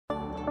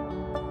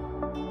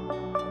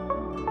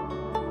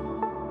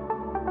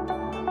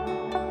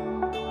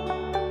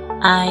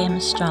I am a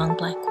strong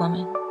Black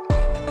woman,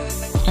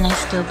 and I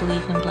still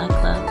believe in Black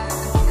love.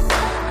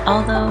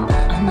 Although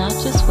I'm not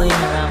just waiting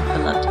around for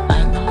love to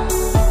find me,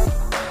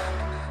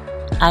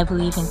 I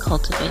believe in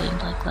cultivating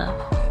Black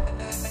love.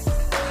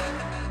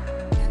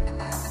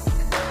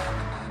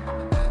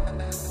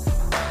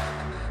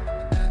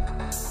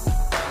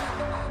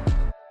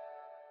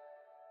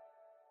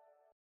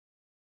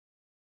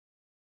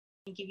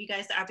 Give you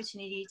guys the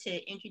opportunity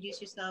to introduce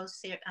yourselves,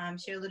 share a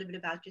little bit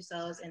about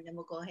yourselves, and then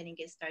we'll go ahead and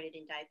get started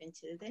and dive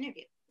into the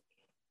interview.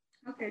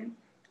 Okay.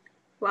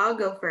 Well, I'll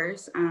go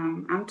first.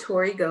 I'm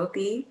Tori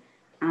Gothi.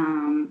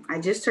 I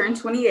just turned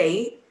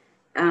 28.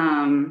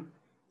 I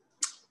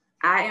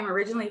am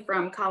originally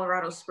from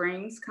Colorado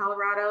Springs,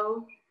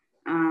 Colorado.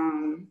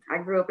 I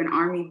grew up an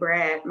Army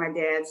brat. My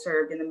dad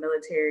served in the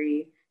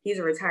military. He's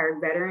a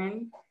retired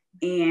veteran.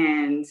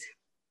 And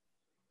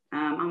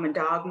I'm a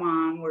dog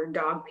mom. We're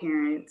dog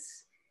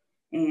parents.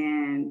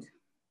 And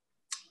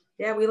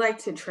yeah, we like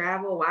to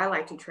travel. Well, I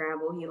like to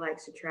travel. He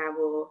likes to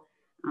travel.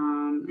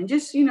 And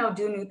just, do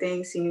new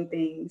things, see new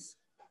things.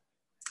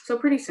 So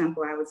pretty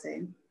simple, I would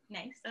say.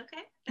 Nice.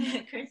 Okay.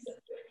 Chris?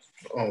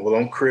 Well,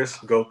 I'm Chris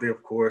Gothi,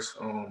 of course.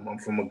 I'm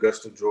from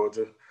Augusta,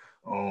 Georgia.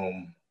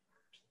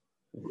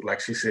 Like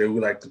she said, we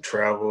like to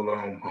travel.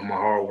 I'm a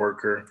hard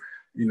worker,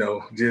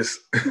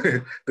 just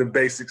the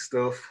basic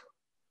stuff.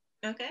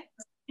 Okay.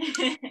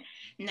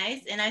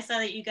 Nice. And I saw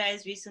that you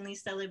guys recently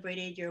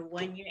celebrated your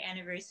 1-year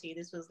anniversary.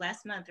 This was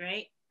last month,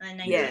 right?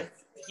 Yes.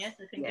 Yes,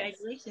 so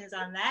congratulations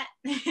on that.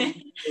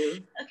 Thank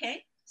you.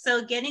 Okay.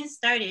 So getting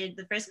started,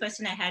 the first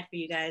question I had for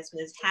you guys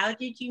was, how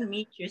did you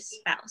meet your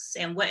spouse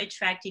and what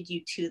attracted you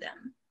to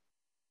them?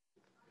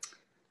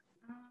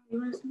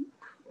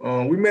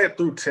 We met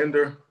through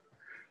Tinder.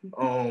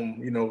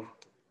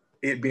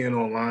 It being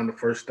online, the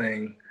first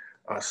thing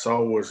I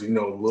saw was,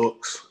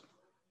 looks.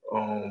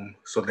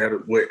 So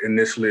that what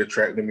initially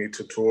attracted me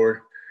to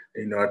Tori.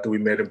 After we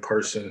met in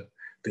person,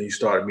 then you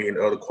started meeting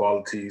other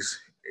qualities,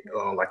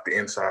 like the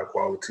inside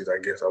qualities, I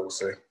guess I would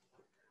say.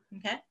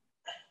 Okay.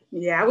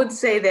 Yeah, I would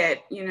say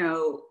that,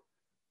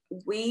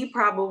 we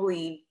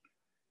probably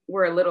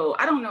were a little,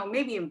 I don't know,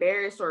 maybe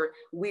embarrassed or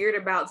weird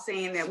about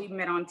saying that we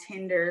met on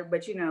Tinder,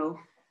 but,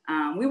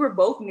 we were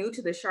both new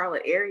to the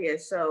Charlotte area.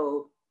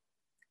 So,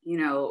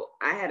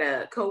 I had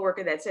a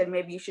coworker that said,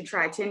 maybe you should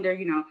try Tinder,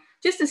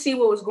 just to see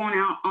what was going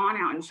on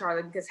out in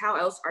Charlotte, because how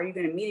else are you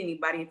going to meet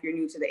anybody if you're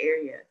new to the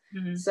area?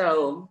 Mm-hmm.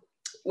 So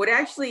what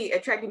actually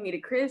attracted me to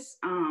Chris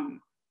on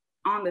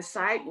the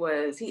site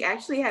was he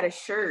actually had a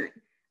shirt,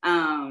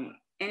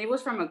 and it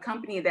was from a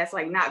company that's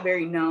like not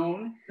very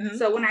known. Mm-hmm.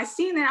 So when I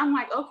seen that, I'm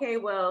like, okay,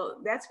 well,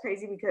 that's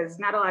crazy because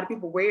not a lot of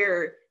people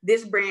wear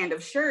this brand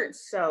of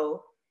shirts.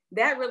 So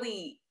that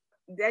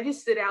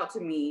just stood out to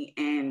me.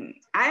 And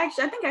I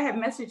think I had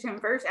messaged him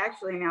first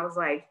actually. And I was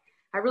like,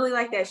 I really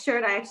like that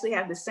shirt. I actually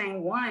have the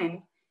same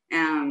one.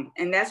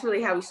 And that's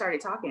really how we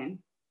started talking.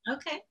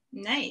 Okay,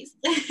 nice.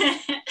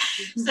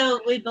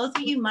 So would both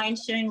of you mind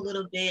sharing a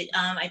little bit?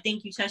 I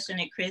think you touched on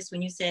it, Chris,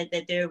 when you said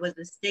that there was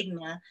a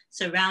stigma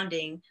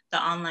surrounding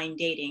the online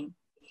dating.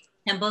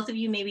 And both of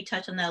you maybe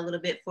touch on that a little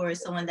bit for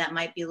someone that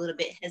might be a little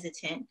bit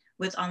hesitant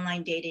with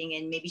online dating,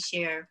 and maybe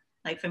share,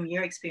 like, from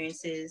your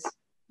experiences,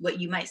 what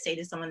you might say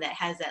to someone that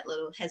has that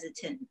little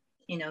hesitant,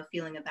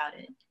 feeling about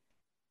it.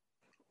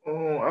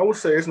 I would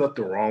say there's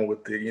nothing wrong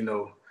with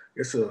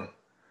it.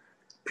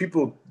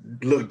 People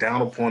look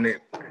down upon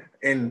it,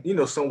 and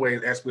some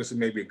ways aspects it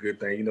may be a good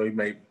thing.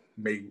 You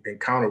may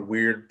encounter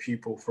weird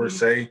people per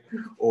se,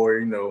 or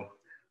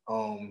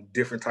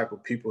different type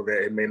of people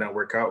that it may not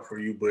work out for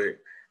you. But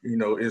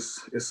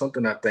it's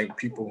something I think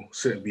people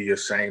shouldn't be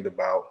ashamed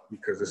about,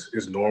 because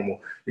it's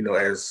normal.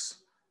 As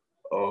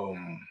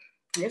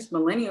it's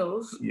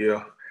millennials.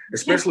 Yeah,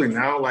 especially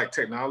now, like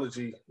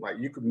technology, like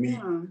you could meet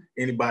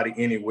anybody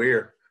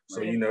anywhere,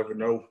 so you never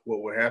know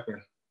what will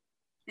happen.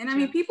 And I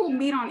mean, people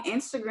meet on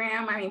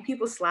Instagram. I mean,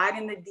 people slide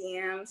in the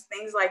DMs,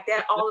 things like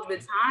that all of the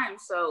time.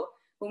 So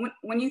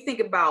when you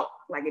think about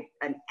like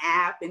an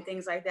app and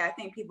things like that, I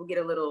think people get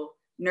a little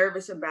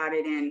nervous about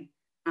it. And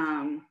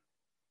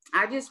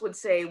I just would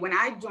say when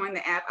I joined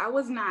the app, I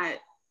was not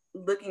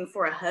looking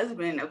for a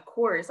husband, of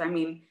course. I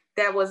mean,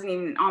 that wasn't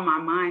even on my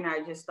mind.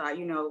 I just thought,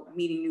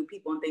 meeting new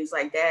people and things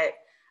like that.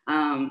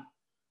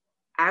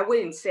 I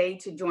wouldn't say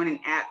to join an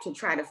app to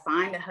try to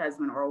find a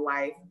husband or a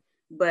wife,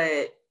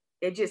 but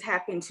it just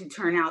happened to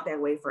turn out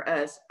that way for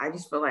us. I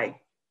just feel like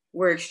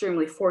we're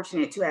extremely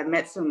fortunate to have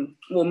met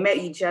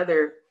each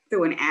other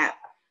through an app.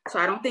 So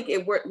I don't think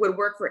it would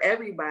work for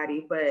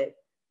everybody, but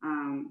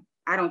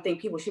I don't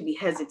think people should be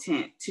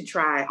hesitant to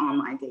try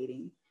online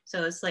dating.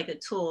 So it's like a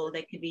tool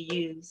that could be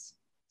used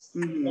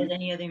as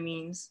any other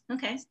means.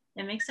 Okay,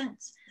 that makes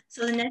sense.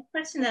 So the next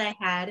question that I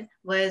had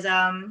was,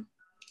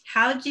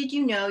 how did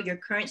you know your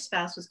current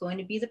spouse was going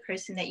to be the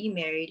person that you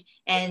married?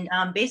 And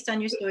based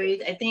on your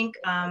stories, I think,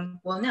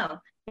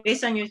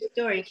 based on your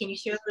story, can you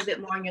share a little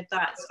bit more on your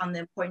thoughts on the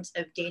importance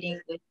of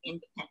dating with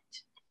intent?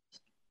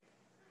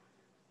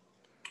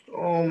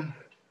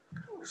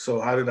 So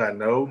how did I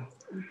know?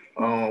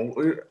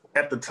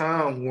 at the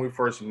time when we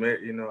first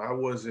met, you know, I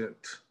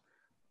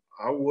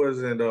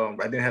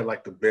didn't have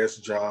like the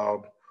best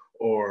job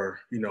or,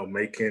 you know,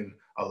 making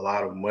a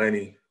lot of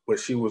money, but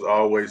she was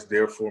always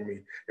there for me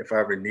if I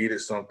ever needed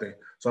something.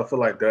 So I feel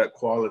like that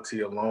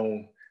quality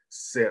alone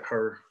set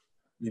her,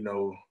 you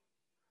know,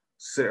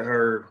 set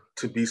her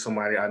to be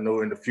somebody I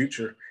know in the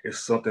future. If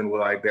something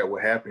like that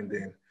would happen,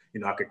 then,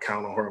 you know, I could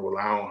count on her and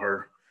rely on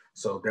her.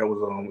 So that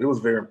was, it was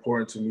very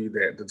important to me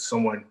that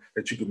someone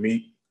that you could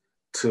meet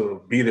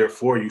to be there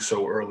for you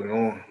so early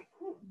on.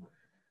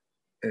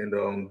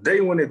 And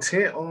dating with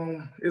intent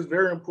is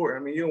very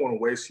important. I mean, you don't want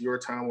to waste your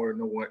time or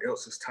no one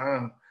else's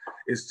time.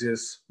 It's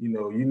just, you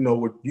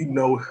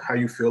know how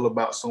you feel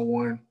about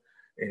someone,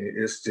 and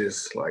it's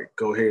just like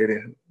go ahead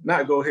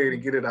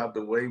and get it out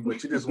the way,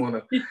 but you just want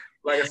to,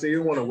 like I said, you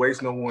don't want to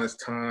waste no one's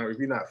time. If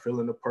you're not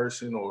feeling the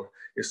person or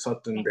it's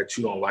something that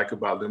you don't like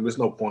about them, there's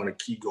no point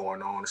to keep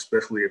going on,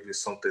 especially if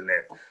it's something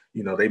that,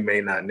 you know, they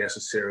may not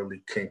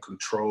necessarily can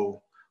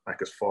control,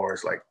 like as far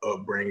as like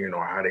upbringing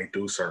or how they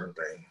do certain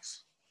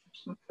things.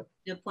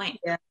 Good point.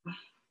 Yeah.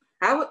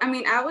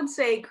 I would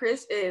say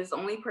Chris is the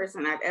only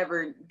person I've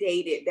ever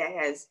dated that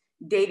has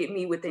dated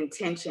me with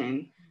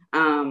intention.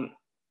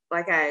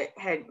 Like I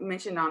had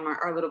mentioned on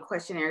our little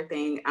questionnaire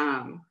thing,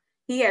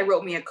 he had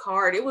wrote me a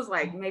card. It was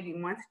like maybe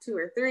month 2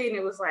 or 3. And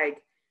it was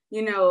like,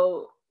 you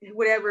know,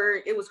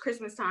 whatever, it was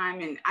Christmas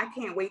time and I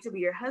can't wait to be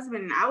your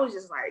husband. And I was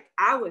just like,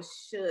 I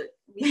was shook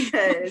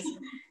because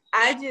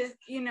I just,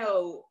 you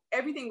know,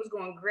 everything was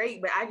going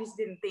great, but I just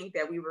didn't think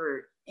that we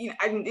were, you know,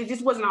 it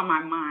just wasn't on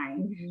my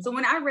mind. Mm-hmm. So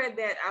when I read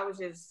that, I was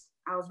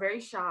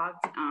very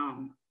shocked.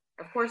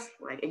 Of course,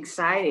 like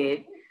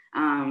excited.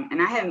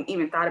 And I hadn't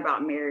even thought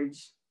about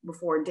marriage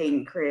before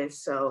dating Chris.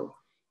 So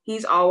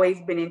he's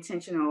always been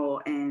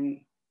intentional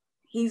and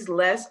he's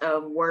less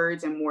of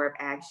words and more of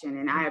action.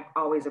 And I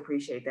always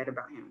appreciate that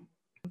about him.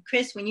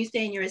 Chris, when you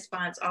say in your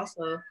response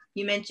also,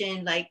 you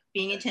mentioned like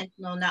being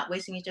intentional, not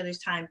wasting each other's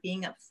time,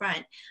 being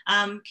upfront.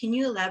 Can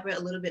you elaborate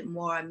a little bit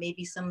more on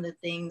maybe some of the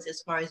things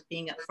as far as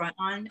being upfront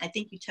on? I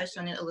think you touched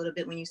on it a little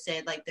bit when you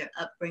said like their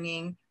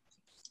upbringing.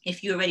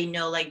 If you already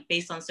know, like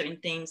based on certain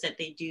things that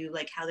they do,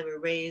 like how they were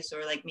raised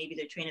or like maybe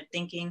their train of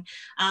thinking.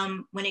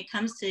 When it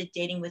comes to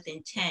dating with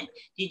intent,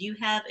 did you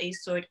have a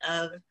sort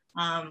of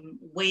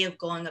way of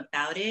going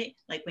about it?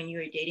 Like when you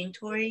were dating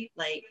Tori,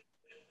 like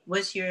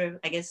what's your,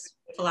 I guess,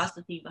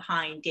 philosophy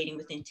behind dating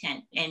with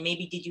intent? And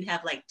maybe did you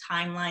have like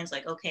timelines,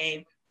 like,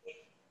 okay,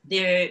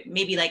 there,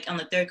 maybe like on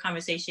the 3rd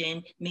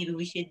conversation, maybe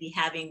we should be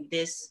having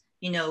this,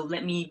 you know,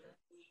 let me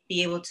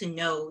be able to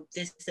know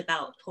this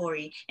about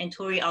Tori. And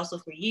Tori, also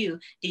for you,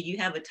 did you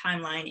have a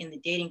timeline in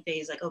the dating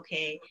phase? Like,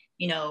 okay,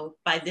 you know,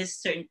 by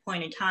this certain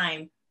point in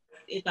time,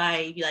 if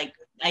I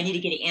need to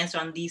get an answer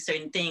on these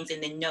certain things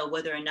and then know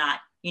whether or not,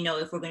 you know,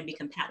 if we're going to be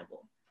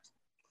compatible.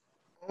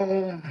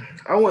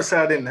 I wouldn't say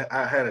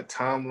I had a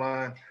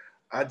timeline.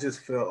 I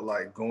just felt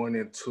like going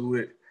into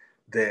it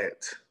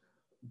that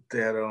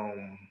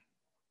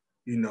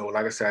you know,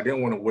 like I said, I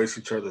didn't want to waste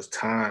each other's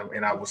time,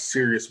 and I was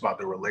serious about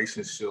the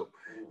relationship.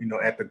 You know,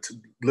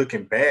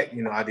 looking back,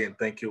 you know, I didn't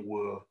think it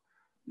would,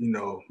 you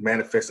know,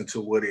 manifest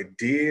into what it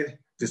did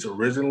just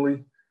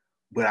originally,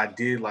 but I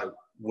did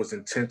was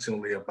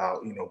intentionally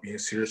about, you know, being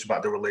serious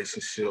about the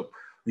relationship.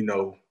 You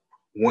know,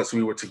 once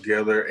we were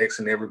together,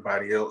 Xing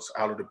everybody else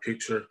out of the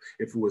picture,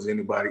 if it was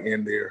anybody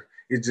in there,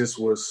 it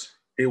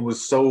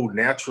was so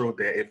natural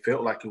that it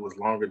felt like it was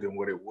longer than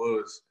what it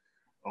was.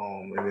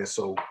 And then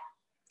so,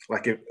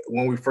 like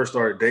when we first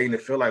started dating,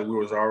 it felt like we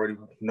was already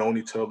known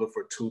each other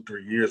for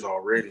 2-3 years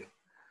already.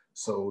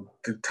 So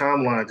the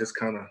timeline just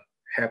kind of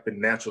happened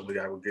naturally,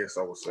 I would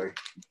say.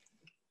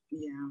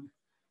 Yeah,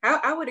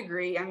 I would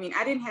agree. I mean,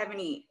 I didn't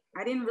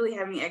really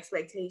have any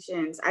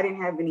expectations.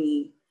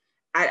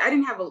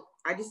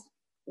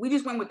 We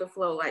just went with the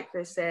flow, like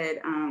Chris said.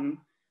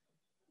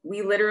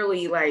 We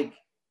literally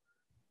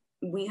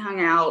we hung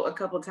out a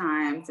couple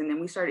times and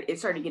then it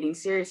started getting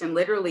serious, and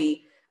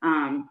literally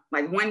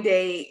like one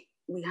day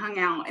we hung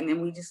out and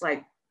then we just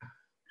like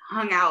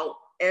hung out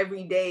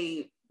every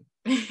day.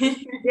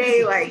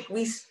 Like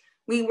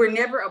we were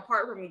never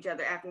apart from each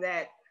other after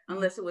that,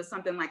 unless it was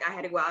something like I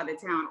had to go out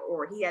of town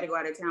or he had to go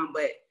out of town.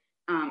 But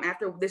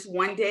after this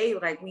one day,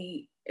 like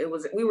we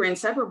were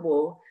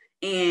inseparable.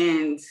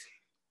 And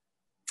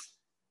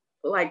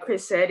like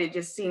Chris said, it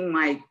just seemed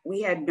like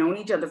we had known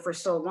each other for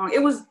so long.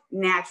 It was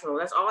natural.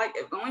 That's all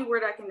the only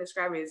word I can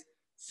describe is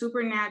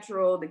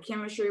supernatural. The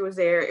chemistry was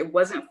there. It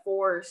wasn't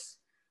forced.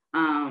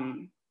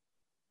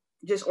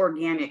 Just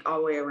organic all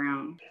the way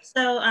around.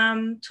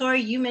 So,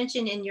 Tori, you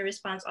mentioned in your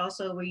response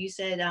also where you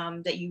said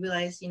that you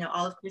realized, you know,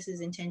 all of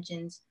Chris's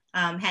intentions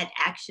had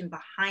action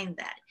behind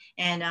that.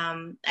 And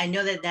I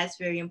know that that's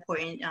very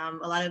important.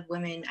 A lot of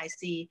women I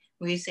see,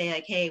 we say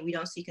like, hey, we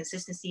don't see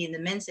consistency, and the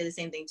men say the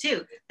same thing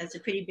too. That's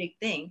a pretty big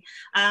thing.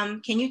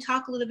 Can you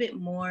talk a little bit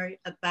more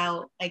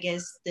about, I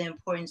guess, the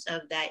importance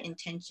of that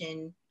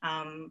intention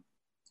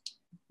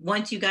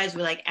once you guys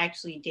were like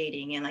actually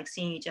dating and like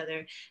seeing each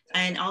other?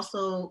 And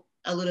also,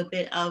 a little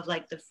bit of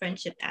like the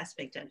friendship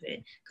aspect of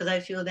it, because I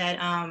feel that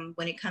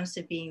when it comes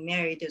to being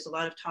married, there's a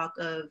lot of talk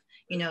of,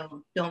 you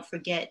know, don't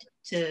forget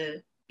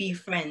to be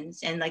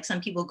friends, and like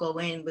some people go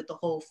in with the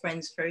whole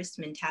friends first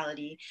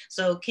mentality.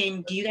 So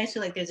do you guys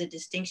feel like there's a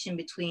distinction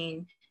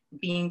between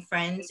being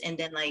friends and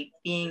then like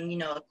being, you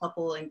know, a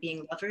couple and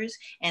being lovers,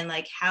 and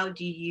like how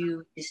do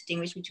you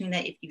distinguish between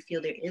that if you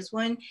feel there is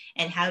one,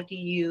 and how do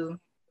you,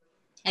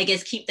 I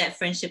guess, keep that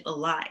friendship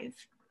alive?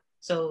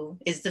 So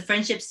is the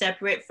friendship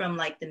separate from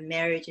like the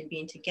marriage and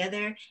being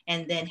together,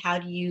 and then how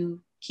do you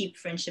keep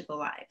friendship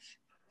alive?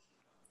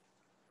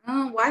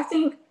 Well, I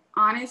think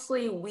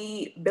honestly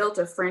we built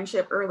a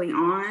friendship early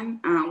on.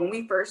 When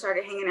we first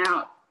started hanging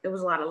out, there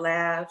was a lot of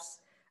laughs.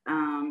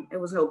 There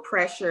was no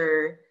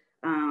pressure.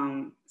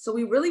 So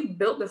we really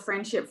built the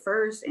friendship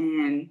first,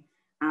 and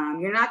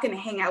you're not going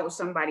to hang out with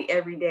somebody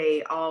every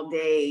day, all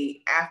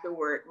day, after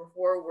work,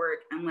 before work,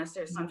 unless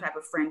there's some type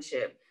of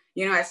friendship.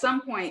 You know, at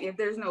some point, if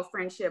there's no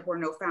friendship or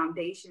no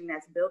foundation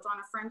that's built on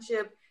a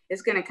friendship,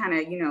 it's going to kind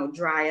of, you know,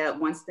 dry up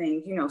once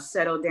things, you know,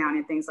 settle down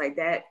and things like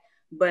that.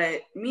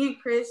 But me and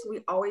Chris, we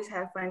always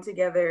have fun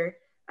together.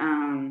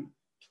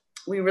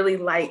 We really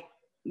like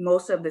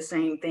most of the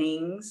same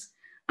things.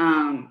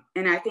 And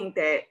I think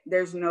that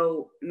there's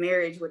no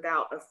marriage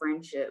without a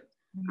friendship,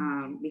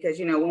 because,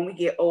 you know, when we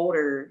get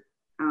older,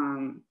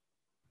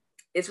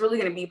 it's really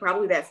going to be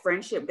probably that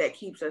friendship that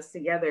keeps us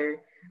together,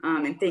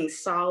 and things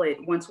solid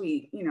once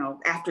we, you know,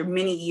 after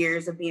many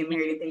years of being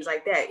married and things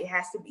like that. It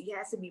has to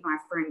be my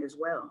friend as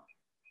well.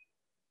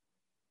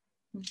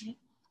 Okay.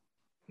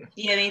 Do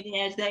you have anything to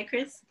add to that,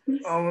 Chris?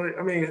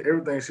 I mean,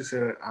 everything she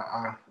said,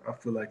 I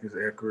feel like is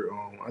accurate.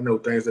 I know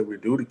things that we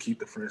do to keep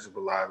the friendship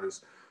alive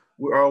is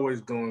we're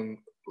always doing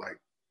like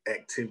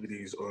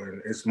activities,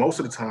 or it's most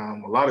of the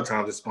time, a lot of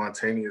times it's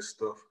spontaneous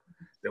stuff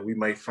that we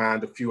may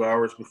find a few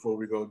hours before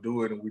we go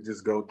do it, and we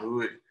just go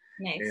do it.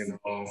 Nice.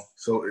 And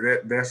so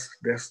that's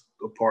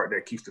the part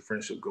that keeps the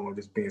friendship going,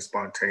 just being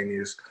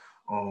spontaneous,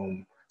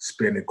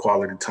 spending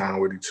quality time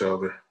with each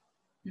other.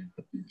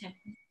 Okay,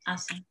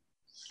 awesome.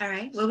 All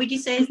right, what would you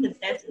say is the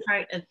best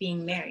part of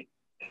being married?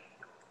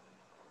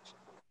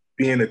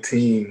 Being a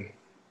team.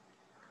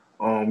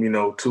 You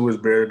know, two is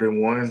better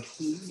than one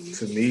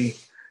to me.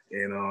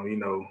 And, you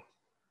know,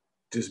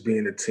 just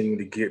being a team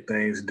to get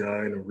things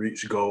done and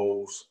reach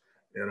goals.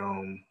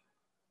 And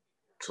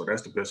so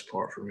that's the best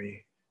part for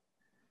me.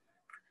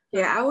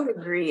 Yeah, I would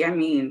agree. I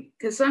mean,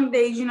 because some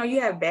days, you know, you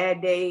have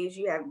bad days,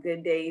 you have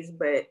good days,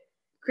 but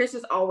Chris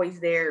is always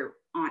there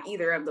on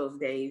either of those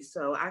days.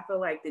 So I feel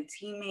like the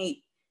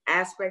teammate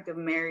aspect of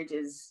marriage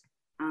is,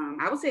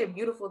 I would say, a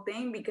beautiful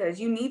thing, because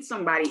you need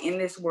somebody in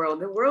this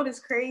world. The world is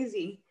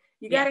crazy.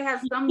 You got to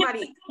have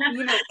somebody,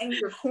 you know, in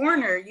your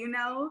corner, you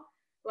know,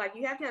 like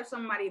you have to have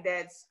somebody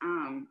that's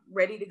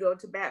ready to go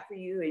to bat for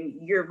you,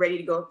 and you're ready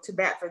to go to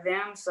bat for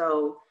them.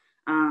 So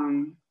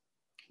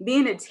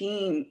being a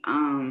team,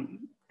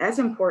 that's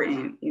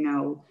important. You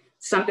know,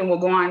 something will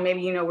go on.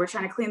 Maybe, you know, we're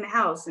trying to clean the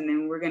house, and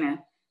then we're going to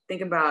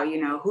think about, you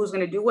know, who's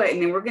going to do what.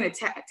 And then we're going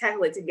to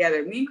tackle it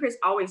together. Me and Chris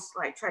always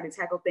like try to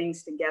tackle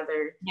things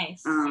together.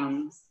 Nice.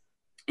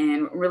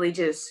 And really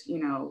just, you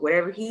know,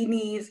 whatever he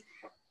needs,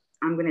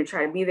 I'm going to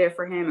try to be there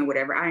for him, and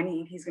whatever I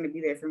need, he's going to be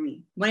there for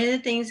me. One of the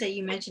things that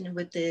you mentioned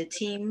with the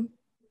team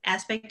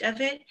aspect of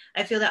it,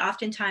 I feel that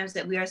oftentimes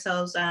that we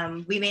ourselves,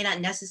 we may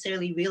not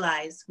necessarily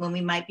realize when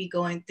we might be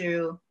going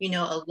through, you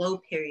know, a low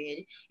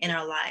period in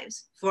our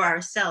lives for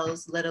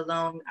ourselves, let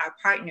alone our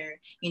partner,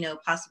 you know,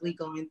 possibly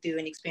going through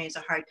and experience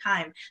a hard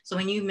time. So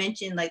when you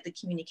mentioned like the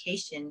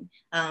communication,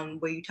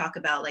 where you talk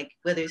about like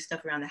whether it's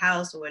stuff around the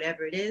house or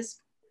whatever it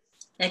is,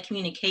 that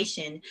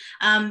communication,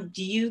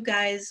 do you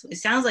guys, it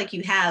sounds like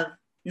you have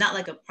not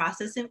like a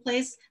process in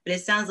place, but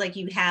it sounds like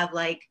you have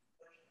like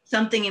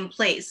something in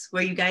place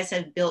where you guys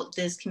have built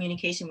this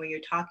communication where you're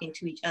talking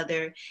to each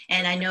other.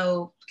 And I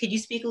know, could you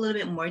speak a little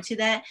bit more to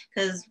that?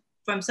 Because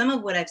from some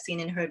of what I've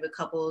seen and heard with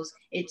couples,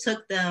 it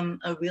took them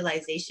a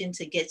realization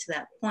to get to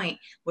that point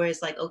where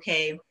it's like,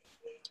 okay,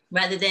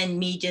 rather than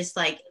me just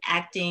like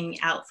acting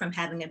out from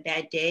having a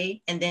bad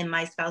day, and then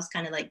my spouse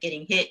kind of like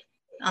getting hit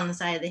on the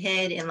side of the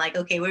head and like,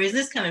 okay, where is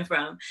this coming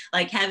from?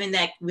 Like having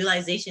that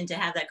realization to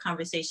have that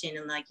conversation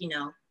and like, you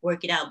know,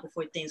 work it out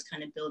before things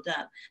kind of build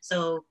up.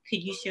 So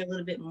could you share a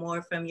little bit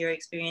more from your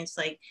experience?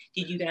 Like,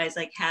 did you guys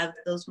like have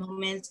those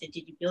moments, and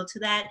did you build to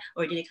that,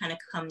 or did it kind of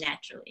come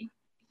naturally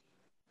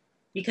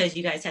because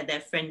you guys had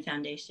that friend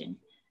foundation?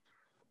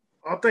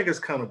 I think it's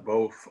kind of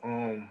both.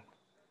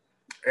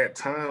 At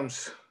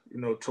times, you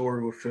know,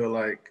 Tori would feel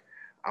like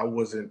I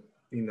wasn't,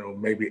 you know,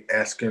 maybe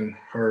asking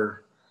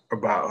her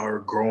about her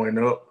growing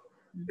up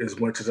as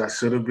much as I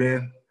should have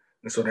been.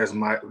 And so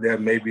that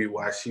may be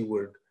why she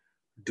would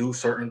do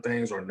certain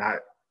things or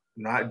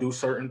not do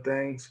certain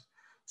things.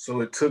 So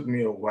it took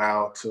me a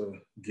while to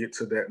get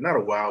to that, not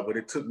a while, but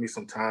it took me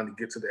some time to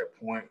get to that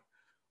point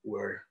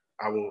where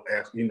I will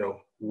ask, you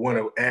know, want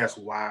to ask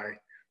why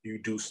you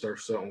do stuff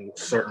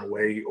certain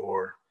way,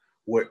 or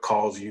what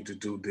caused you to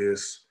do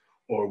this,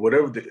 or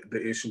whatever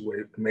the issue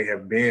may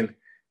have been.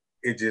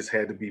 It just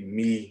had to be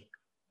me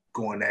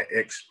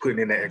putting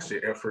in that extra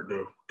effort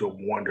to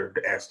wonder,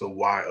 to ask the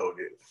why of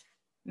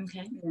it.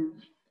 Okay. Yeah.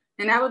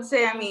 And I would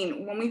say, I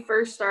mean, when we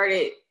first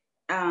started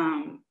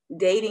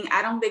dating,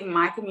 I don't think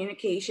my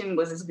communication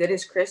was as good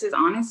as Chris's,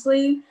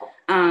 honestly.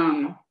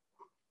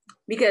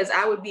 Because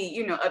I would be,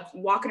 you know,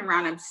 walking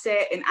around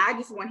upset, and I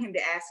just want him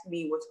to ask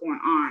me what's going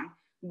on.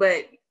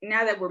 But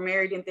now that we're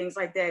married and things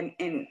like that,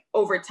 and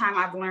over time,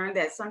 I've learned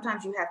that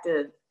sometimes you have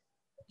to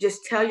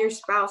just tell your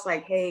spouse,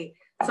 like, hey,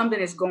 something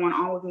is going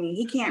on with me.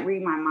 He can't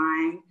read my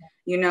mind,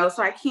 you know,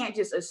 so I can't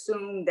just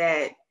assume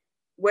that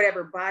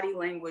whatever body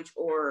language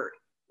or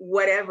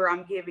whatever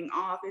I'm giving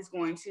off is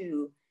going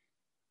to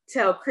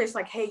tell Chris,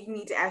 like, hey, you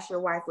need to ask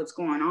your wife what's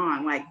going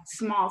on, like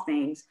small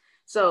things.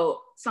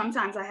 So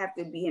sometimes I have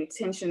to be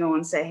intentional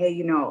and say, hey,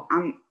 you know,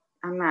 I'm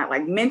not,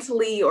 like,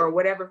 mentally or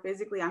whatever,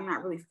 physically, I'm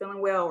not really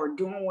feeling well or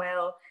doing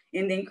well.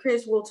 And then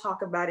Chris will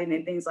talk about it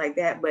and things like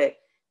that. But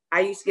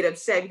I used to get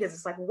upset because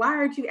it's like, why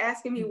aren't you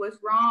asking me what's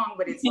wrong?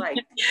 But it's like,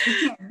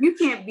 you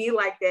can't be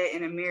like that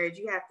in a marriage.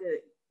 You have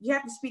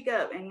to speak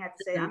up, and you have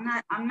to say,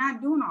 I'm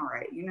not doing all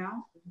right, you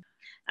know?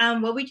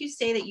 What would you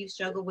say that you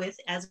struggle with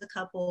as a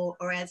couple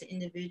or as an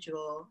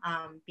individual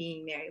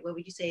being married? What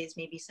would you say is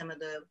maybe some of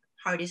the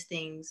hardest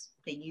things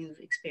that you've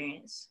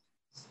experienced?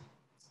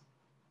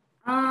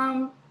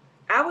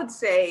 I would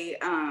say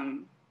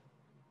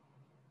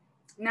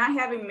not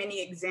having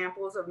many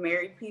examples of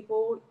married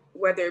people,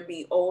 whether it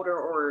be older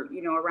or,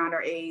 you know, around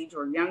our age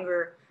or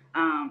younger.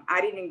 I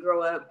didn't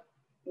grow up,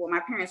 well, my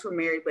parents were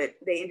married, but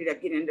they ended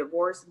up getting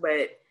divorced.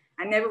 But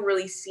I never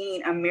really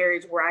seen a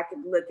marriage where I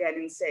could look at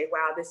and say,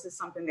 wow, this is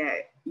something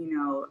that, you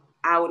know,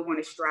 I would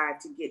want to strive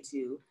to get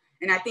to.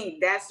 And I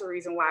think that's the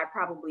reason why I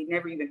probably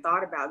never even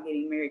thought about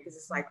getting married, because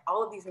it's like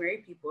all of these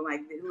married people,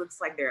 like, it looks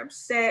like they're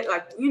upset,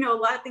 like, you know, a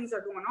lot of things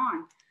are going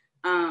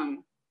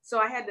on. So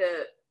I had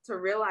to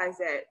realize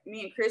that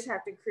me and Chris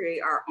have to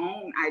create our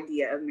own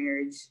idea of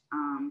marriage.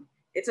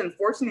 It's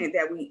unfortunate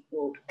that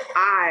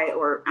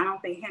I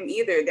don't think him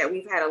either, that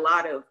we've had a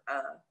lot of,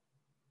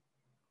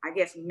 I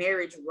guess,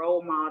 marriage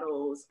role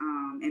models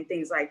and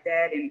things like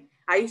that. And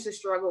I used to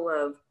struggle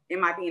of,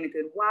 am I being a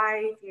good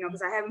wife? You know,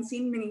 because I haven't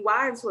seen many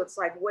wives. So it's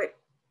like,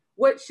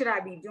 what should I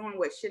be doing?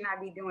 What shouldn't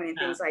I be doing? And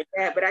things like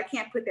that. But I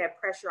can't put that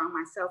pressure on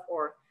myself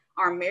or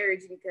our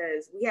marriage,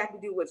 because we have to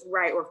do what's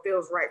right or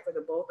feels right for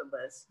the both of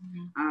us.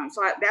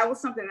 So that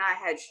was something that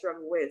I had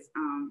struggled with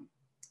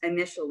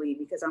initially,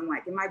 because I'm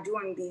like, am I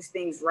doing these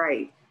things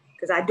right?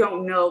 Because I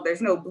don't know,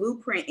 there's no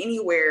blueprint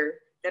anywhere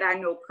that I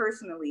know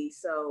personally.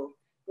 So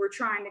we're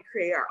trying to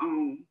create our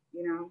own,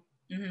 you know?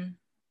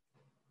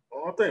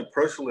 Well, I think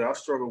personally, I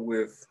struggle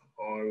with,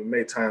 it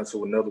may tie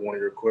into another one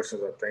of your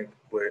questions, I think,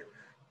 but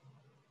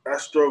I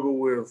struggle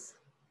with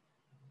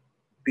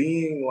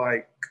being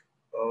like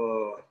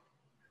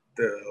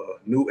the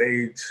new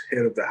age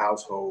head of the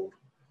household,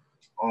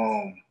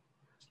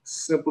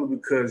 simply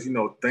because, you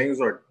know, things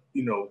are,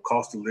 you know,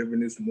 cost of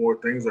living is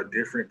more, things are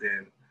different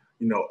than,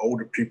 you know,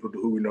 older people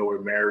who we know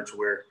in marriage,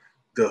 where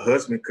the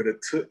husband could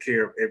have took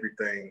care of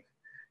everything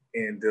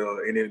and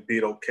it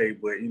did okay.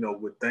 But, you know,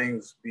 with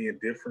things being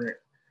different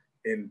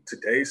in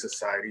today's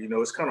society, you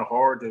know, it's kind of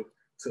hard to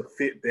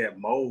fit that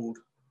mold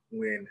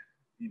when,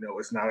 you know,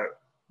 it's not,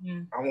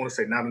 I want to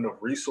say not enough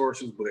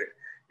resources, but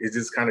it's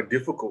just kind of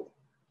difficult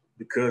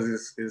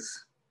because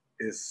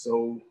it's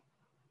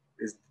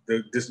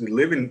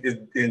living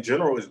in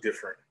general is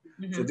different.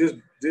 So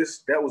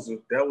that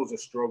was a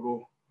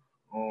struggle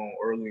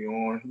early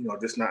on, you know,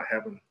 just not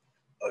having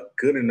a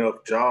good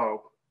enough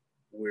job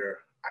where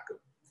I could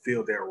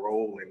fill that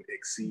role and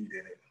exceed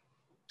in it.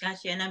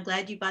 Gotcha. And I'm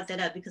glad you brought that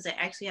up, because I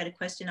actually had a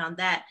question on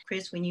that,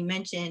 Chris, when you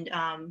mentioned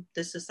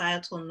the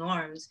societal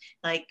norms,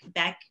 like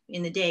back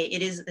in the day.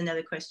 It is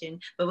another question,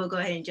 but we'll go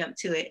ahead and jump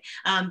to it.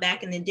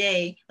 Back in the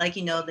day, like,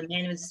 you know, the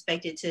man was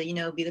expected to, you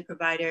know, be the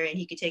provider and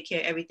he could take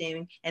care of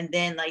everything. And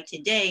then like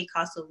today,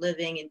 cost of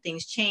living and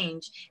things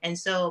change. And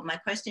so my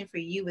question for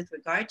you with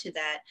regard to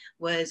that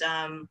was,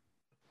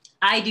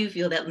 I do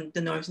feel that the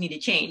norms need to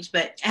change,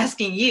 but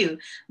asking you,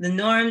 the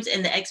norms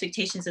and the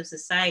expectations of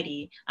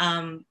society,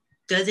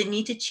 does it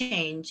need to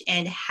change,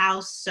 and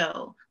how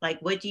so? Like,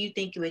 what do you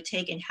think it would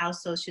take, and how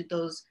so should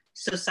those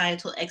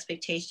societal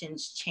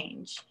expectations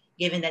change,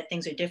 given that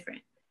things are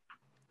different?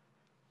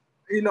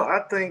 You know,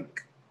 I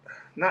think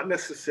not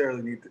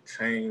necessarily need to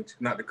change,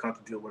 not to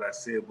contradict what I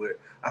said, but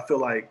I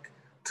feel like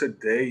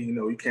today, you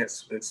know, you can't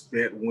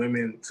expect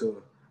women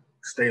to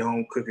stay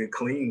home, cook and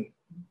clean,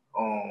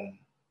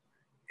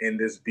 and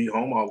just be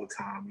home all the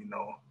time, you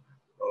know.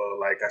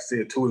 Like I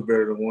said, two is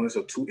better than one,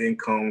 so two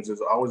incomes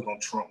is always gonna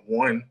trump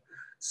one.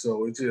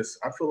 So it just,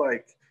 I feel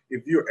like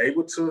if you're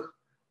able to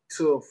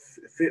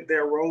fit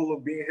that role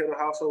of being head of the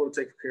household,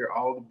 to take care of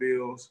all the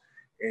bills,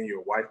 and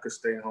your wife could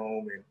stay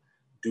home and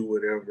do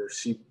whatever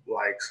she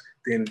likes,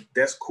 then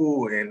that's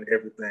cool and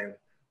everything.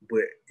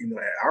 But, you know,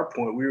 at our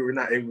point, we were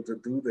not able to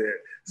do that.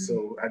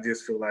 So I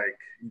just feel like,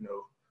 you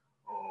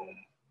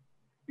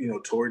know,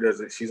 Tori does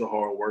it. She's a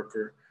hard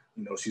worker.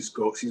 You know, she's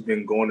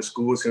been going to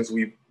school since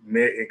we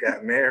met and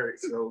got married.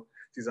 So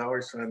she's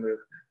always trying to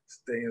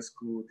stay in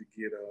school to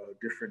get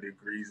different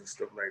degrees and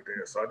stuff like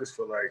that. So I just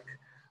feel like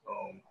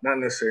not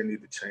necessarily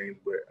need to change,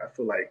 but I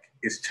feel like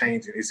it's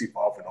changing, it's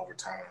evolving over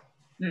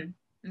time.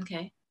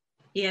 Okay.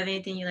 Do you have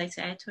anything you'd like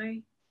to add,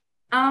 Tori?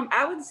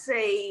 I would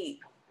say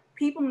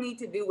people need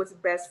to do what's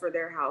best for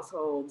their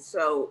household.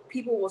 So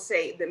people will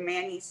say the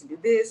man needs to do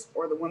this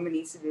or the woman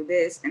needs to do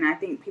this. And I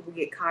think people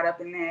get caught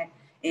up in that,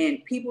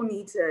 and people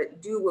need to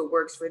do what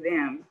works for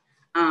them.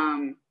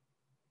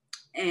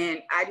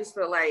 And I just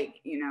feel like,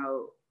 you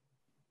know,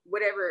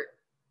 whatever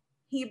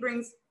he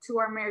brings to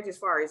our marriage as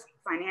far as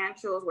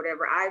financials,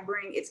 whatever I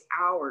bring, it's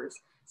ours.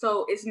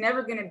 So it's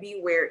never going to be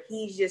where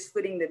he's just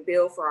footing the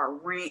bill for our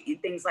rent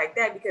and things like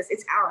that, because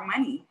it's our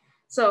money.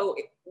 So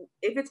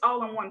if it's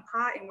all in one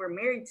pot and we're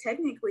married,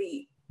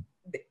 technically,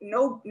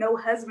 no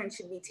husband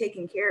should be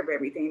taking care of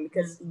everything,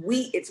 because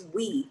it's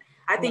we.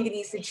 I think it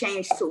needs to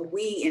change to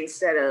we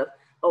instead of,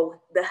 oh,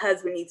 the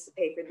husband needs to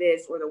pay for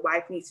this or the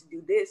wife needs to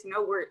do this.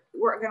 No,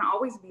 we're going to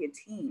always be a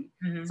team.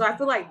 So I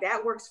feel like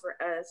that works for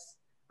us.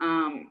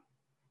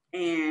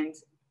 And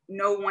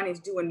no one is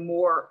doing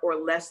more or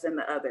less than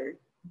the other.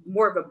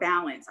 More of a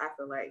balance, I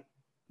feel like.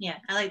 Yeah,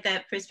 I like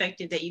that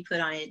perspective that you put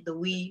on it, the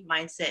we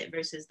mindset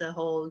versus the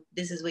whole,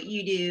 this is what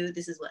you do,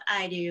 this is what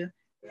I do.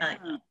 Yeah.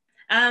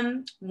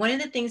 One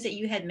of the things that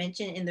you had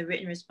mentioned in the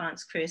written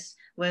response, Chris,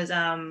 was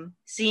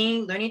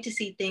learning to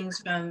see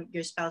things from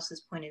your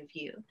spouse's point of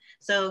view.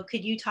 So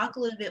could you talk a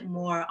little bit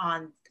more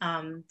on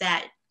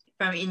that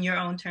from in your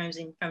own terms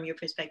and from your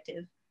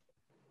perspective?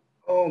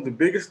 The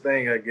biggest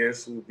thing, I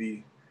guess, would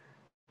be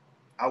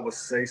I would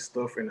say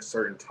stuff in a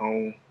certain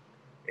tone,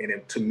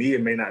 and to me,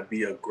 it may not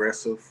be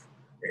aggressive,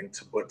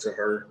 but to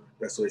her,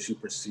 that's the way she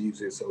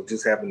perceives it. So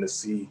just having to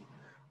see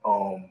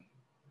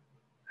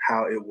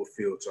how it will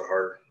feel to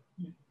her,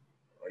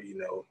 you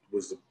know,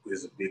 is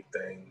a big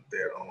thing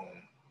that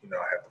you know,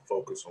 I have to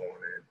focus on,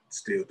 and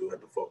still do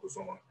have to focus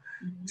on.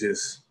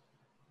 Just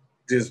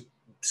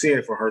seeing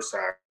it from her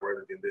side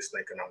rather than just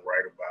thinking I'm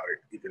right about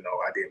it, even though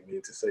I didn't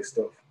mean to say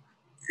stuff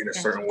in a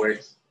certain way,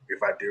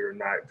 if I did or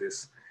not,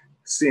 just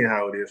seeing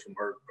how it is from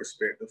her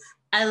perspective.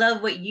 I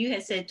love what you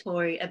had said,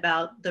 Tori,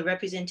 about the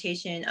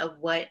representation of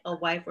what a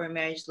wife or a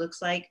marriage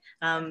looks like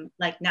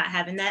not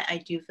having that. I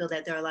do feel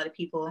that there are a lot of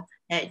people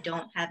that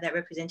don't have that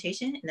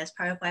representation, and that's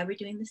part of why we're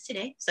doing this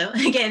today. So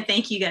again,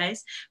 thank you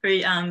guys for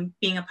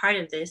being a part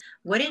of this.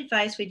 What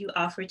advice would you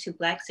offer to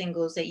Black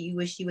singles that you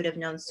wish you would have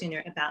known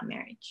sooner about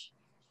marriage?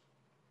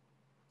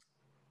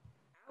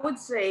 I would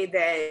say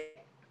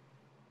that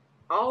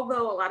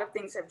although a lot of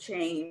things have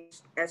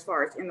changed as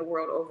far as in the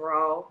world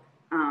overall,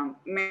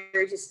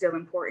 marriage is still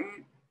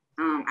important.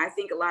 I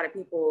think a lot of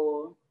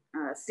people,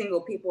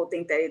 single people,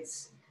 think that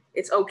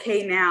it's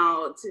okay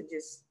now to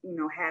just, you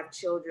know, have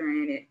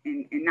children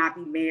and not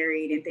be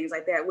married and things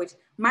like that, which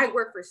might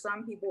work for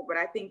some people. But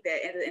I think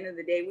that at the end of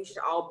the day, we should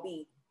all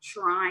be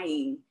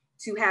trying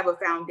to have a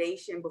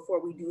foundation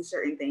before we do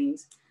certain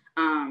things.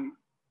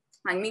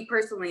 Like me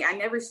personally, I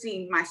never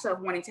seen myself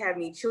wanting to have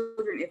any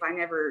children if I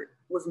never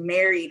was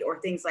married or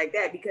things like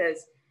that,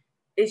 because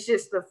it's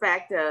just the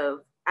fact of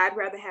I'd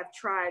rather have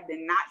tried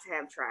than not to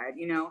have tried,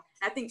 you know.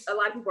 I think a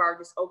lot of people are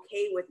just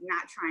okay with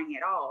not trying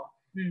at all.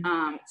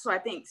 So I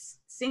think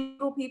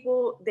single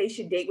people, they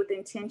should date with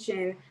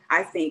intention.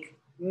 I think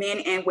men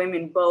and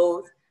women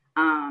both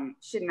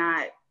should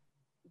not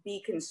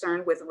be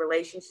concerned with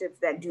relationships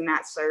that do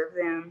not serve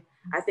them.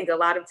 I think a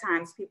lot of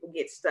times people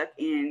get stuck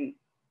in,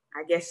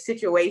 I guess,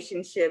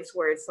 situationships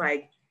where it's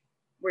like,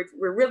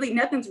 we're really,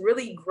 nothing's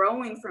really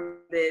growing from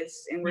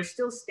this and we're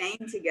still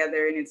staying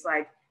together. And it's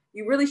like,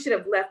 you really should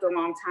have left a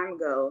long time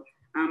ago.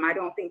 I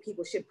don't think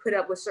people should put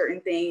up with certain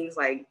things.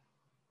 Like,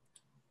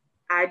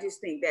 I just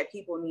think that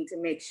people need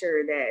to make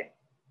sure that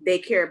they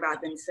care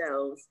about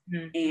themselves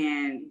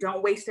and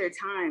don't waste their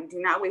time. Do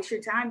not waste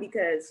your time,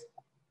 because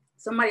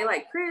somebody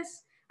like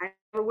Chris, I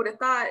never would have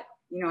thought,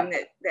 you know, in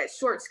that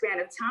short span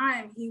of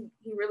time, he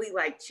really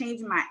like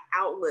changed my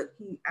outlook.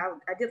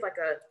 I did like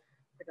a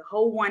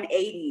whole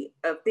 180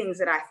 of things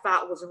that I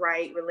thought was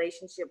right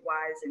relationship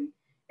wise.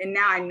 And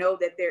now I know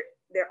that there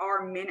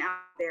are men out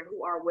there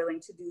who are willing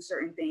to do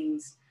certain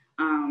things.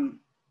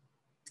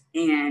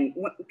 And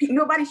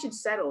nobody should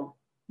settle.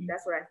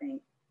 That's what I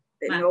think,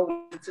 that no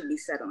one should be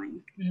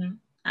settling.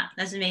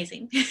 That's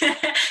amazing.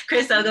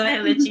 Chris, I'll go ahead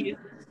and let you.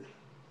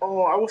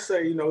 Oh, I would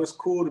say, you know, it's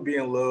cool to be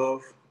in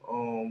love,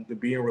 to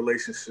be in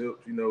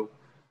relationships. You know,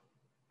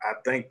 I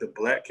think the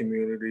Black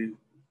community,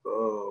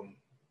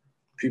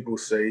 people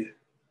say,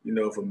 you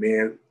know, if a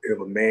man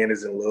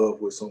is in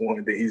love with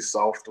someone, then he's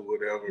soft or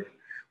whatever,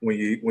 when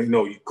you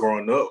know you're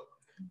growing up.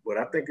 But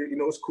I think, you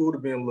know, it's cool to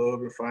be in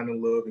love and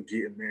finding love and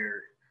getting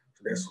married.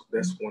 So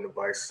that's one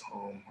advice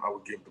I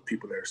would give the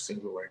people that are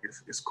single. Like,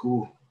 it's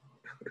cool.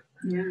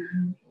 Yeah.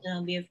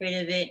 Don't be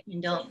afraid of it,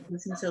 and don't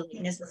listen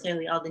to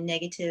necessarily all the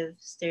negative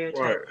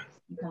stereotypes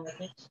that come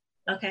with it.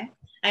 Okay.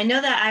 I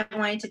know that I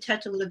wanted to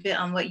touch a little bit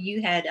on what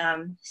you had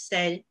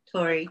said,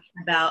 Tori,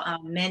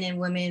 about men and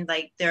women.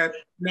 Like, there are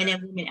men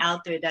and women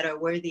out there that are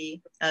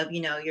worthy of,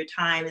 you know, your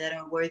time, that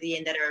are worthy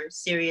and that are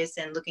serious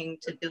and looking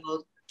to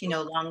build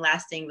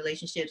long-lasting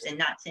relationships and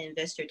not to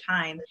invest your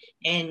time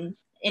in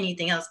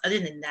anything else other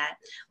than that,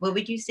 what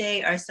would you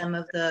say are some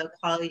of the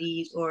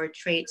qualities or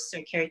traits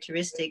or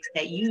characteristics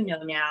that you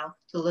know now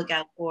to look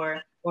out for,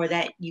 or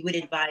that you would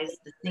advise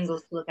the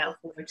singles to look out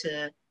for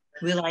to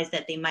realize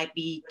that they might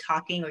be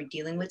talking or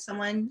dealing with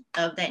someone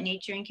of that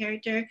nature and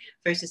character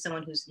versus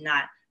someone who's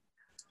not?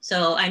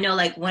 So I know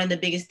like one of the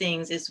biggest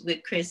things is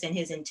with Chris and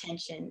his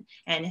intention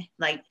and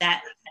like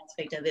that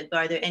aspect of it, but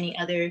are there any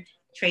other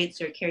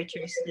traits or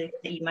characteristics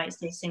that you might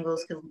say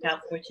singles could look out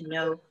for to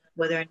know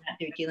whether or not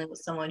they're dealing with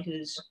someone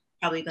who's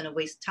probably going to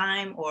waste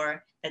time,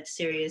 or that's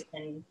serious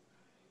and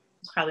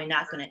is probably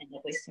not going to end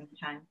up wasting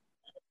time?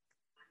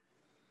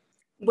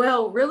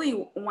 Well, really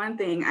one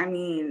thing, I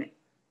mean,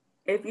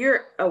 if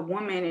you're a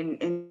woman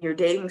and you're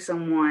dating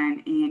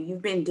someone and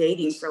you've been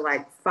dating for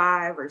like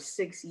 5 or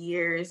 6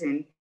 years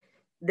and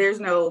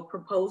there's no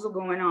proposal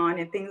going on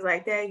and things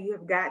like that, you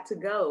have got to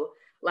go.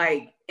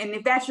 Like, and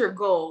if that's your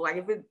goal,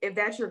 like if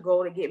that's your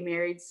goal to get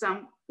married,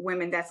 some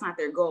women, that's not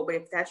their goal, but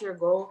if that's your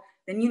goal,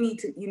 then you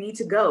need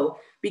to go.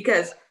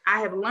 Because I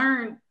have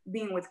learned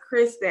being with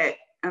Chris that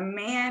a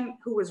man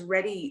who is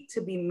ready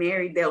to be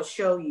married, they'll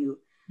show you.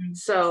 Mm-hmm.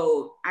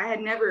 So I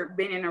had never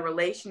been in a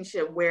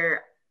relationship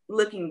where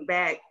looking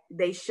back,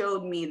 they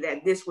showed me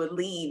that this would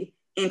lead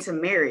into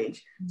marriage.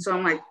 Mm-hmm. So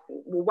I'm like,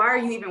 well, why are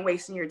you even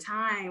wasting your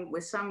time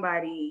with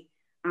somebody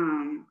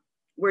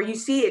where you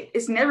see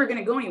it's never going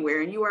to go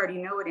anywhere and you already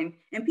know it.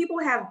 And people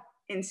have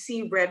and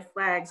see red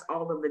flags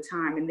all of the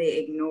time and they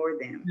ignore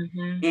them.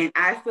 Mm-hmm. And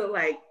I feel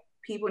like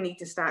people need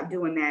to stop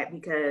doing that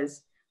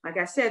because, like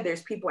I said,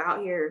 there's people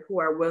out here who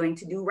are willing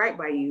to do right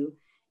by you.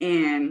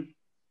 And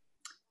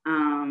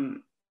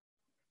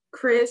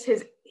Chris,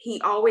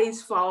 he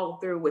always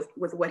followed through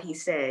with what he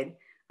said.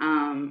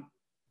 And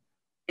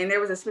there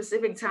was a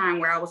specific time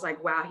where I was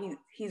like, wow,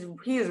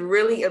 he is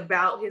really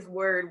about his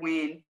word.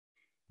 When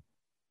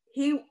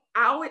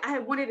I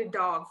had wanted a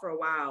dog for a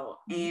while,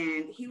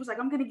 and he was like,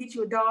 I'm gonna get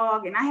you a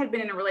dog. And I had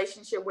been in a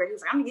relationship where he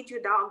was like, I'm gonna get you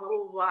a dog, blah,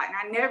 blah, blah. And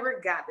I never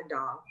got the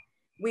dog.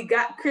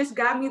 Chris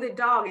got me the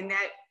dog. And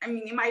that, I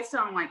mean, it might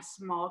sound like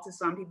small to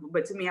some people,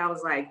 but to me, I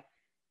was like,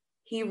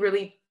 he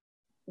really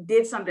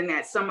did something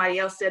that somebody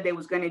else said they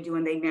was gonna do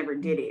and they never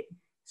did it.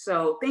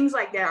 So things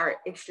like that are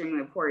extremely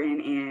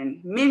important,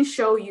 and men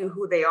show you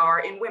who they are,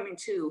 and women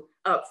too,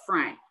 up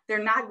front.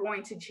 They're not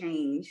going to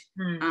change.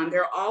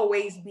 There'll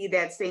always be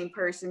that same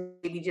person,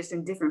 maybe just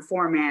in different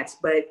formats,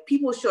 but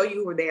people show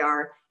you who they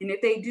are. And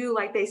if they do,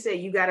 like they say,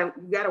 you gotta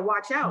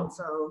watch out.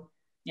 So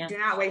do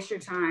not waste your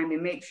time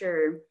and make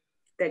sure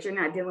that you're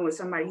not dealing with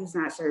somebody who's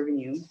not serving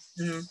you.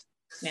 Mm-hmm.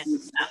 Yeah.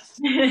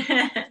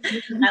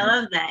 I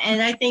love that.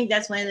 And I think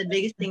that's one of the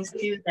biggest things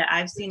too that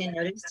I've seen and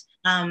noticed.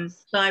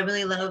 So I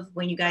really love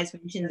when you guys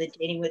mentioned the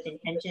dating with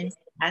intention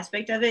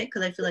aspect of it,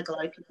 because I feel like a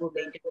lot of people,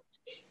 they do.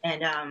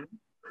 And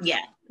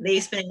they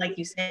spend, like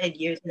you said,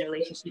 years in a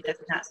relationship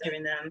that's not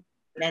serving them,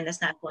 and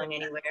that's not going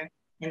anywhere.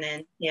 And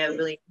then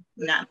really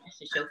not much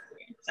to show for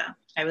it. So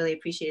I really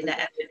appreciated that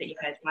effort that you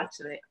guys brought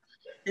to it.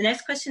 The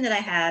next question that I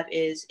have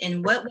is,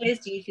 in what ways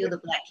do you feel the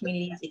Black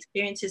community's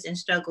experiences and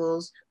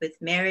struggles with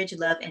marriage,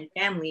 love, and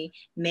family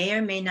may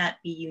or may not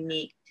be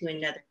unique to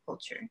another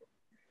culture?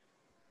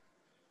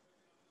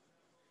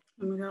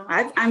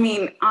 I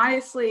mean,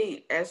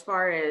 honestly, as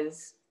far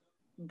as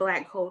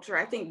Black culture,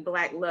 I think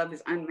Black love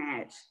is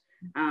unmatched.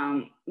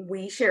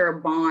 We share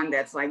a bond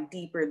that's like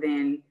deeper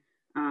than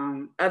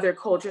other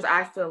cultures,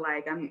 I feel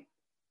like.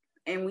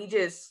 And we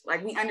just,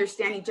 like, we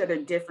understand each other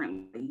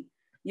differently,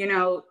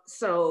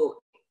 so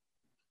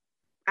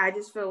I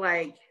just feel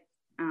like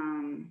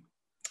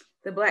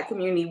the Black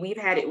community, we've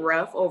had it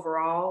rough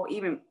overall,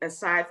 even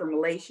aside from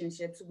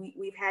relationships,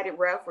 we've had it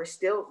rough. We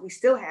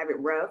still have it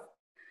rough.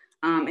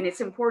 And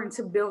it's important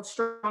to build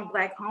strong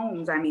Black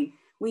homes. I mean,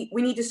 we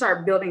need to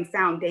start building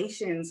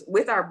foundations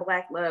with our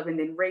Black love, and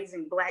then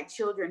raising Black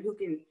children who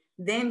can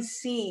then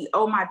see,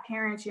 oh, my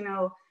parents,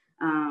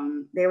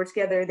 they were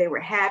together, they were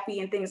happy,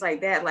 and things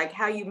like that. Like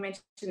how you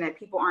mentioned that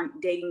people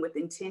aren't dating with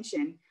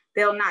intention.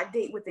 They'll not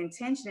date with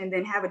intention and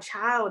then have a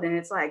child. And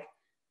it's like,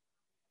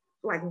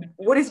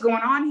 what is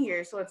going on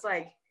here? So it's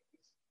like,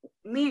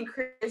 me and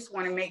Chris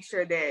want to make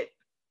sure that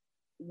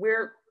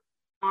we're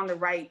on the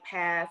right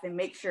path and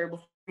make sure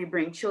before we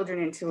bring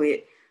children into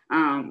it,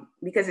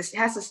 because it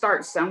has to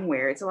start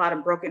somewhere. It's a lot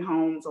of broken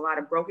homes, a lot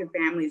of broken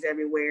families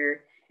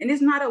everywhere. And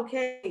it's not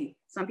okay.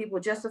 Some people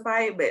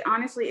justify it, but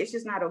honestly, it's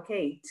just not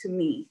okay to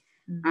me.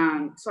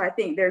 Mm-hmm. So I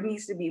think there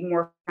needs to be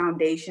more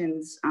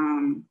foundations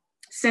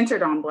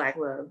centered on Black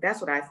love.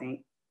 That's what I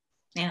think.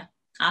 Yeah,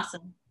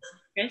 awesome.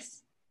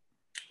 Chris?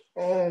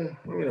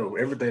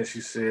 Everything she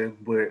said,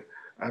 but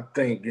I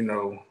think,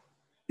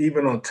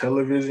 even on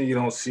television, you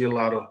don't see a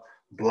lot of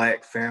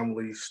Black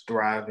families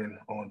thriving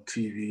on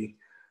TV,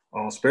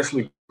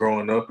 especially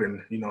growing up,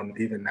 and,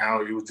 even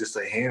now it was just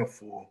a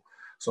handful.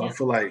 So I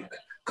feel like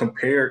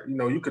compared,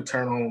 you could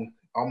turn on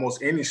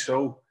almost any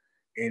show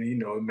and,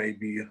 it may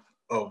be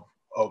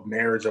of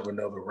marriage of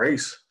another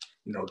race,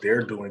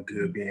 they're doing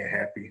good, being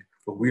happy.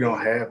 But we don't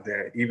have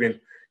that. Even,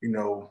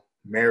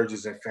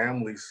 marriages and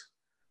families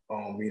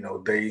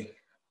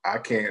I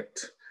can't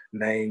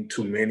name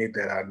too many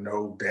that I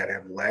know that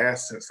have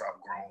lasted since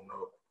I've grown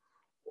up.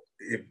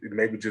 It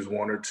maybe just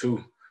one or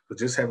two, but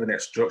just having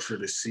that structure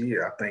to see it,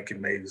 I think it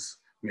makes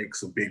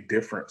a big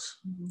difference.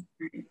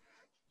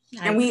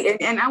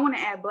 And I want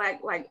to add,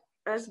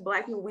 us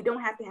Black people, we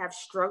don't have to have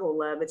struggle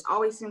love. It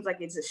always seems like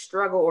it's a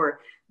struggle, or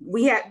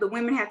the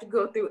women have to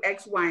go through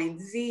X, Y, and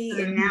Z,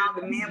 and now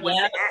the man wants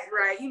to act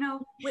right. We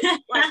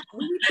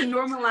need to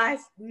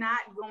normalize not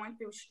going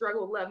through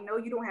struggle love. No,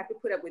 you don't have to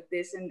put up with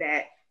this and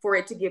that for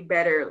it to get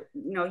better.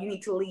 You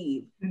need to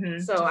leave.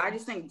 So I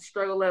just think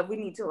struggle love, we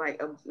need to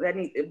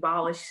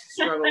abolish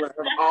struggle love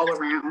all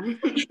around.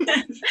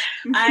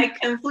 I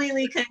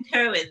completely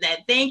concur with that.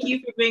 Thank you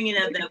for bringing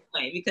up that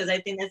point, because I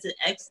think that's an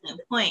excellent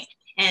point.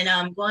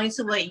 And going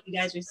to what you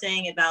guys were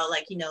saying about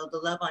the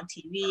love on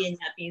TV and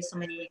not being so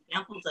many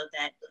examples of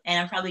that. And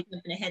I'm probably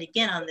jumping ahead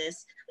again on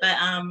this, but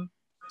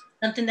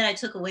something that I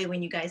took away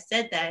when you guys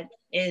said that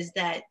is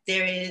that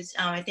there is,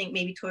 I think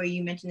maybe Tori,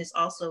 you mentioned this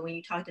also when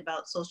you talked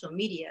about social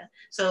media.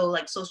 So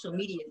social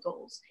media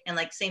goals, and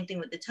same thing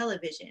with the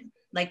television.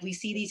 We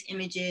see these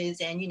images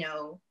and,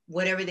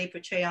 whatever they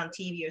portray on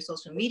TV or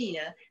social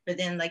media, but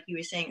then like you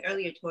were saying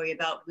earlier, Tori,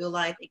 about real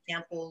life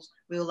examples,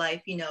 real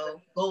life,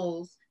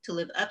 goals to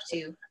live up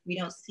to, we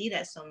don't see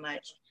that so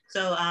much.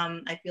 So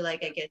I feel I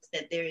guess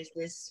that there is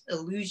this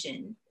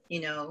illusion,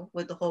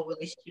 with the whole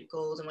relationship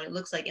goals and what it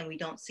looks like, and we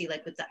don't see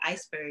with the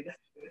iceberg,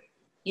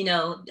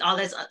 all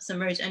that's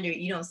submerged under it.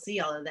 You don't see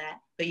all of that,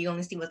 but you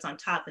only see what's on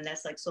top, and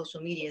that's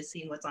social media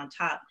seeing what's on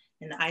top,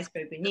 and the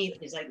iceberg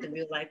beneath is the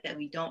real life that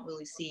we don't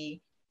really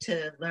see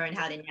to learn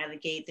how to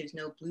navigate. There's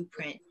no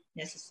blueprint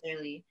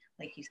necessarily,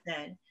 like you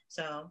said.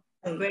 So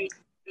great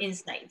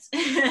insights.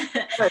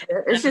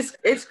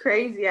 It's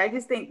crazy. I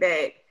just think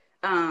that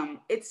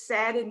it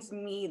saddens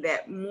me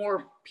that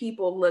more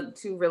people look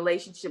to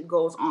relationship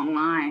goals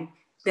online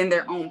than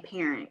their own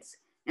parents.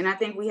 And I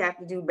think we have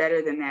to do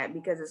better than that,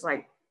 because it's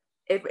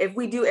if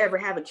we do ever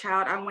have a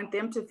child, I want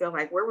them to feel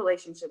we're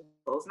relationship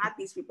goals, not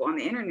these people on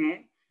the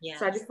internet. Yeah.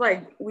 So I just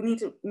we need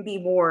to be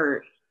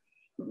more,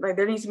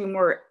 there needs to be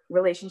more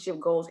relationship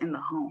goals in the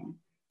home.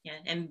 Yeah,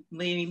 and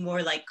maybe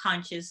more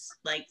conscious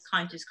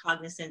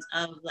cognizance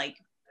of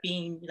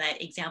being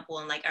that example,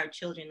 and our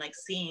children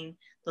seeing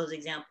those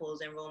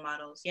examples and role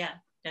models. Yeah,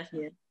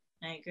 definitely.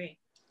 Yeah. I agree.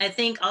 I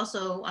think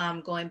also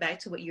going back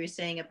to what you were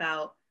saying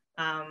about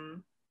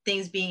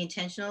things being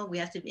intentional, we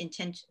have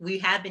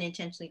been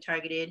intentionally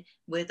targeted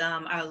with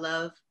our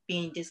love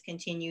being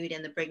discontinued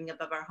and the breaking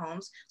up of our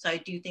homes. So I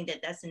do think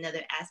that that's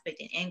another aspect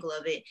and angle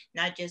of it,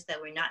 not just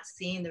that we're not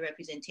seeing the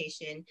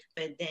representation,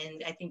 but then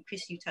I think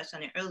Chris, you touched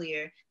on it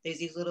earlier, there's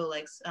these little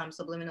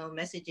subliminal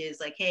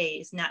messages hey,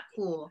 it's not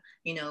cool,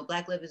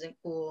 Black love isn't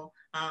cool,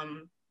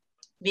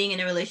 being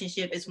in a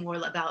relationship is more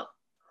about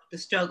the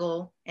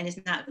struggle, and it's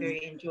not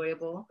very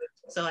enjoyable.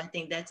 So I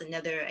think that's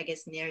another, I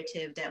guess,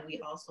 narrative that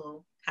we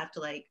also have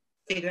to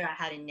figure out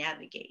how to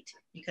navigate,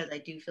 because I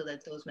do feel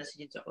that those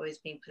messages are always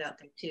being put out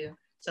there too.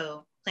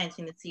 So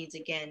planting the seeds,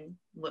 again,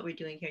 what we're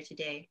doing here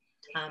today,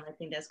 I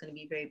think that's going to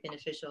be very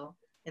beneficial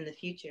in the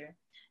future.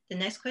 The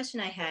next question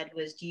I had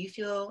was,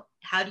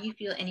 how do you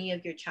feel any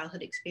of your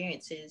childhood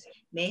experiences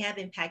may have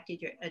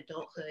impacted your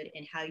adulthood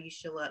and how you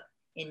show up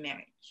in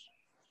marriage?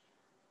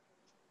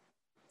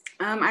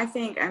 I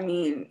think,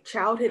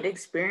 childhood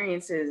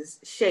experiences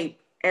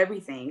shape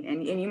everything,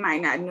 and you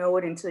might not know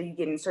it until you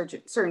get in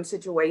certain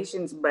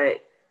situations,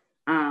 but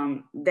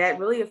that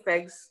really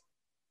affects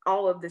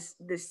all of this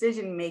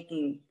decision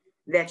making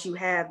that you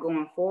have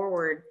going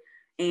forward.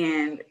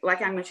 And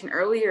like I mentioned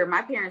earlier,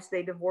 my parents,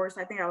 they divorced.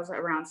 I think I was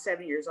around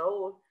 7 years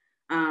old.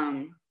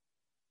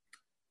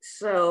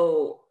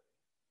 So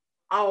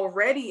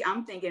already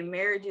I'm thinking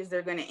marriages,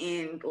 they're going to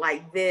end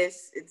like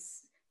this.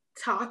 It's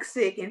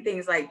toxic and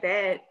things like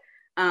that.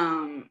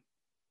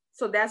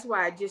 So that's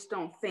why I just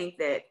don't think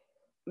that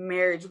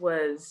marriage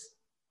was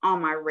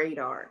on my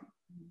radar.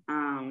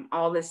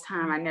 All this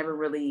time, I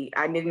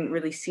didn't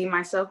really see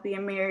myself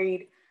being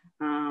married.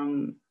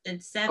 And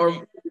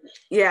 7.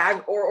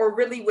 Or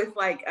really with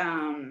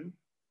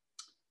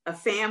a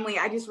family.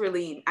 I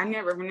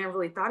never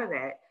really thought of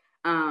that.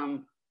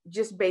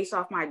 Just based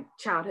off my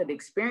childhood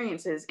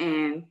experiences,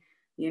 and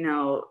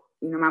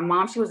my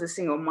mom, she was a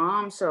single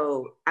mom,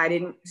 so I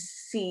didn't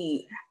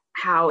see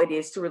how it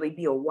is to really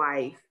be a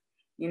wife,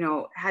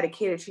 how to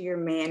cater to your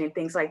man and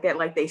things like that,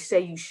 like they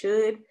say you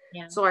should.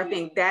 Yeah. So I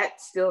think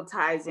that still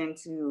ties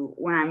into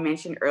when I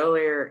mentioned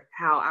earlier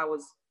how I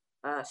was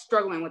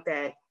struggling with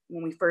that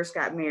when we first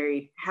got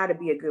married, how to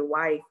be a good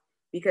wife,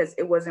 because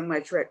it wasn't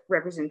much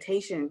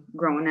representation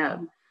growing up.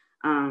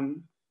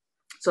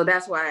 So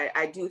that's why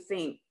I do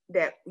think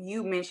that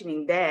you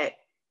mentioning that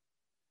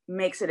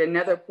makes it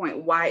another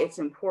point why it's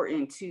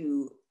important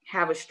to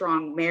have a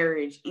strong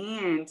marriage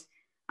and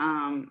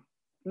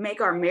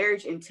make our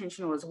marriage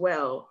intentional as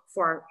well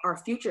for our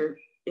future,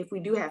 if we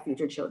do have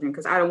future children,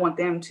 because I don't want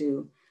them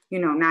to,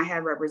 not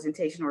have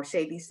representation or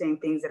say these same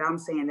things that I'm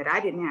saying that I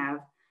didn't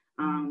have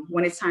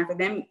when it's time for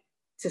them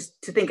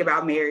to think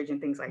about marriage and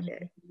things like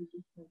that.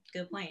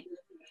 Good point.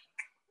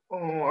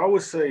 I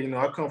would say,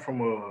 I come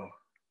from a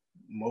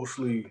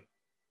mostly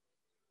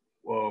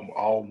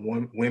all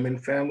women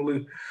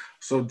family.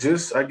 So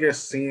just, I guess,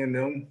 seeing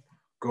them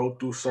go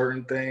through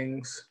certain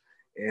things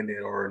and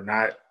or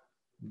not,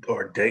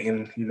 or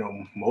dating,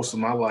 most of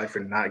my life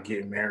and not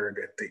getting married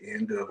at the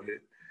end of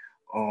it,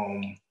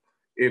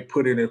 it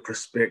put it in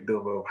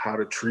perspective of how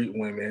to treat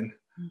women,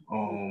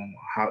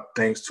 how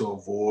things to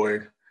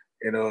avoid,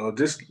 and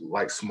just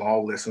like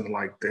small lessons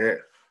like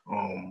that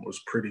was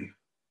pretty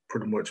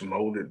much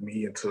molded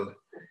me into,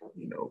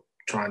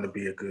 trying to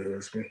be a good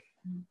husband.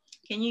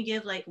 Can you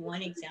give like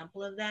one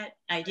example of that?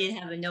 I did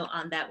have a note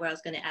on that where I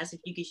was going to ask if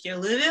you could share a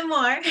little bit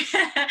more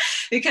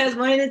because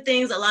one of the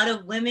things a lot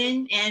of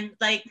women, and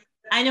like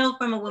I know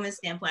from a woman's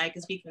standpoint, I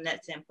can speak from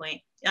that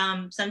standpoint.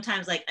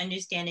 Sometimes like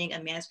understanding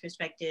a man's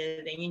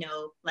perspective and,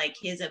 like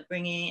his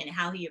upbringing and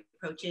how he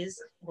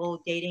approaches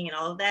whole dating and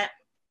all of that,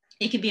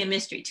 it could be a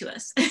mystery to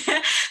us.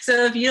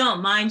 So if you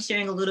don't mind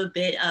sharing a little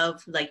bit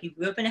of like, you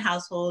grew up in a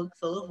household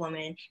full of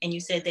women and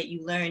you said that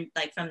you learned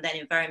like from that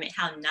environment,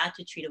 how not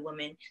to treat a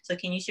woman. So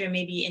can you share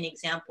maybe an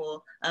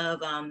example of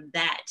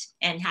that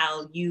and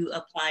how you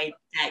applied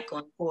that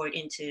going forward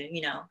into,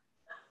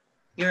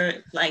 your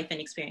life and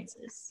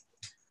experiences?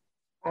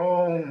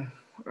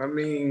 I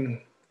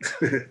mean,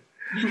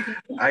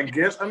 I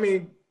guess,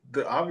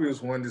 the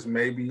obvious one is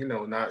maybe,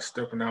 not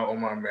stepping out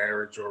on my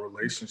marriage or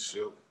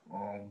relationship,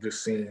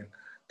 just seeing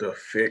the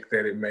effect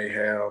that it may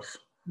have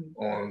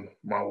on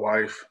my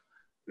wife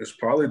is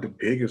probably the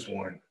biggest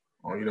one.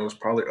 It's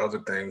probably other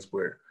things,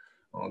 but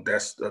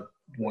that's the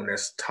one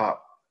that's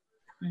top.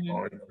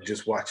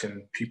 Just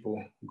watching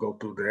people go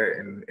through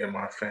that in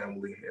my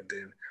family and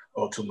then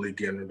ultimately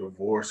getting a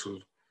divorce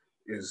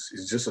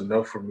is just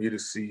enough for me to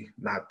see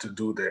not to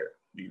do that,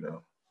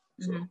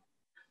 So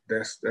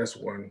that's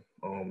one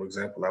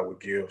example I would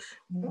give.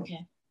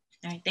 Okay.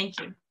 All right. Thank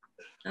you.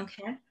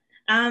 Okay.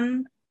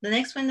 The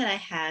next one that I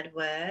had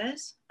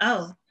was,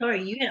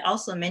 Tori, you had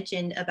also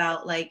mentioned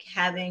about like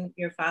having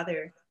your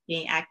father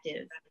being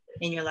active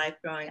in your life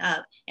growing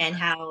up and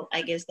how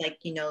I guess like,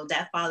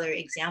 that father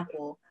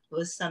example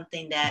was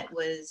something that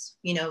was,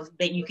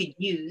 that you could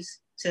use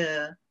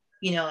to,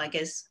 I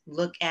guess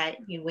look at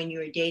when you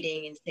were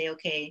dating and say,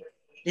 okay,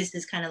 this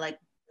is kind of like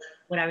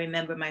what I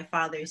remember my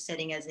father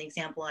setting as an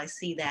example. I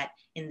see that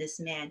in this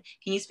man.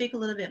 Can you speak a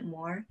little bit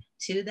more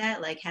to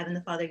that, like having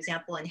the father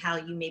example and how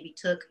you maybe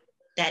took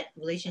that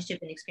relationship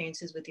and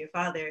experiences with your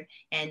father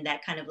and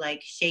that kind of like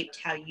shaped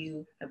how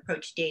you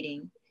approach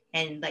dating?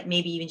 And like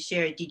maybe even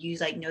share, did you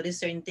like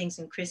notice certain things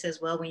in Chris as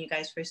well when you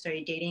guys first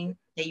started dating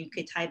that you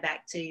could tie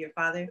back to your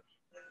father?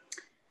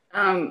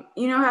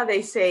 You know how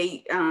they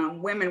say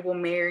women will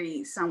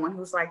marry someone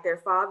who's like their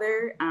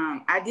father?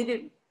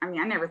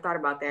 I never thought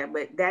about that,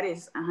 but that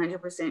is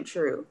 100%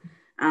 true.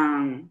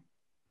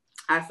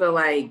 I feel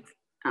like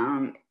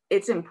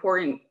it's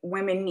important.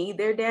 Women need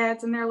their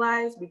dads in their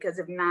lives because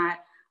if not,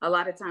 a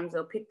lot of times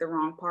they'll pick the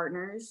wrong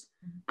partners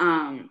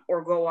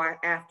or go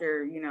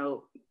after,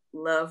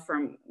 love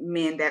from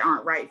men that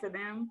aren't right for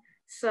them.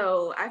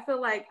 So I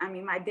feel like,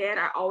 my dad,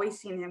 I always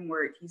seen him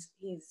work.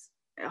 He's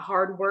a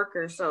hard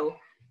worker. So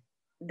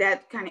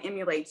that kind of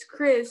emulates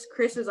Chris.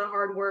 Chris is a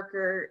hard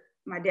worker.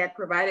 My dad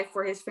provided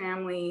for his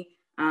family,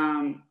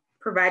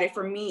 provided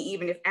for me,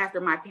 even if after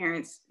my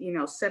parents,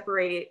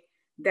 separated.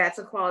 That's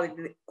a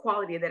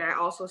quality that I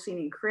also seen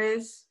in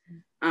Chris.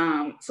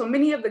 So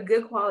many of the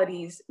good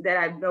qualities that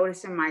I've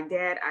noticed in my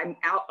dad, I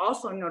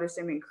also noticed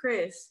them in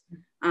Chris.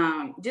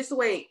 Just the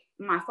way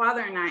my father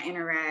and I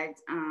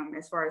interact,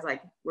 as far as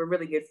like, we're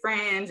really good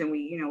friends and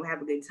we,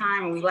 have a good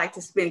time and we like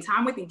to spend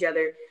time with each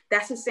other.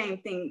 That's the same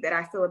thing that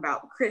I feel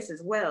about Chris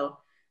as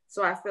well.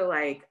 So I feel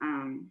like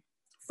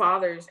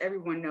fathers,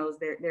 everyone knows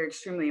they're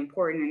extremely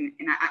important.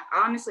 And I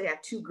honestly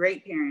have two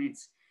great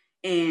parents.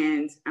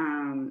 And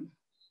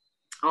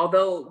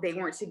although they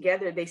weren't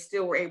together, they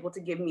still were able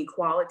to give me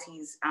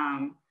qualities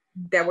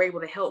that were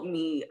able to help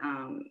me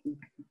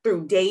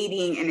through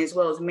dating and as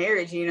well as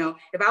marriage.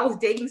 If I was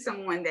dating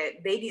someone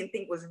that they didn't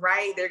think was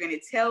right, they're going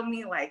to tell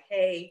me like,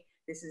 hey,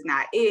 this is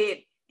not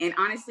it. And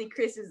honestly,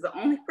 Chris is the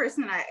only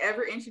person I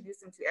ever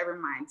introduced them to ever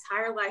in my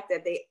entire life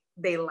that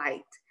they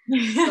liked.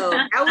 So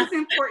that was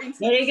important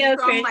to me. So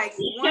I'm like,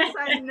 once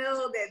I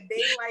know that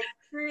they like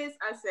Chris,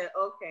 I said,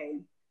 okay,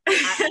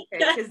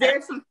 because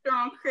there's some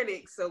strong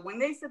critics. So when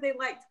they said they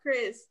liked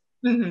Chris,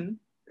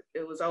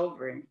 it was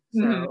over.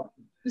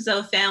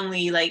 So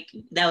family, like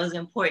that was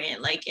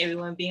important, like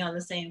everyone being on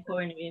the same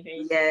page.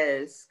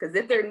 Yes, because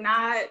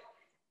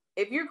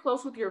if you're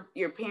close with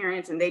your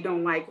parents and they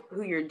don't like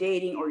who you're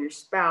dating or your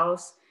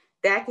spouse,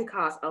 that could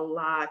cause a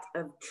lot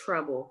of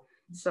trouble.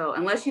 So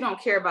unless you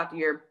don't care about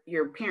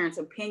your parents'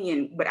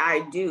 opinion, but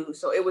I do.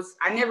 So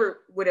I never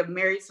would have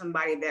married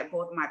somebody that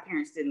both of my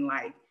parents didn't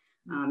like.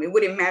 It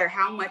wouldn't matter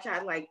how much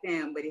I liked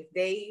them, but if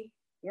they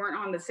weren't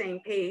on the same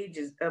page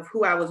of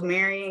who I was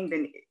marrying,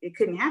 then it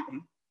couldn't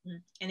happen.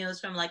 And it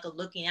was from like a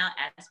looking out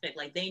aspect,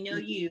 like they know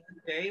you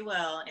very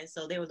well, and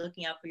so they were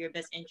looking out for your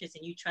best interest,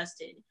 and you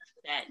trusted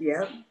that.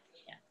 Yeah.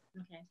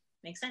 Okay,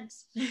 makes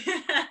sense.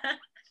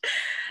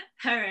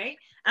 All right.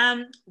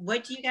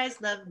 What do you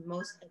guys love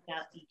most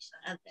about each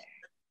other?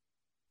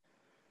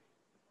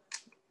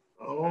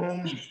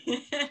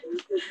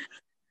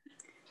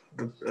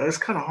 It's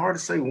kind of hard to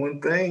say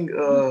one thing.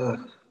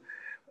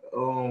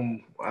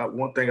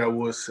 One thing I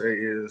would say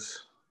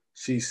is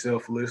she's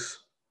selfless.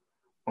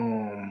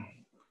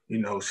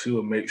 She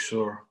would make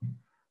sure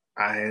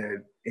I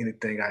had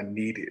anything I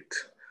needed,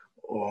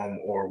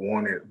 or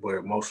wanted,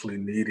 but mostly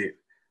needed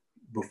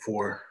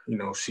before,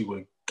 she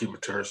would give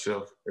it to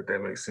herself, if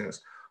that makes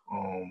sense.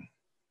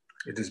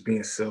 It just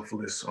being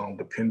selfless,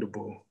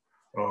 dependable,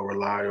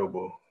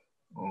 reliable.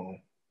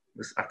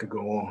 I could go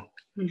on.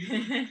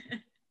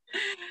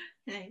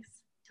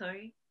 Nice.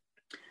 Tori?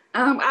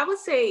 I would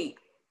say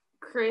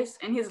Chris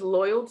and his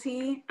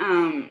loyalty.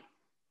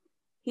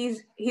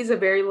 He's a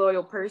very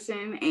loyal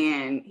person,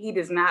 and he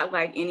does not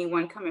like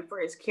anyone coming for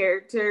his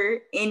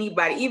character.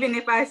 Anybody, even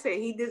if I say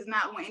he does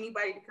not want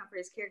anybody to come for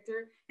his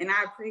character, and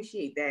I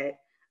appreciate that.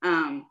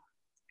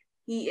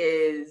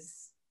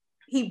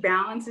 He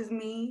balances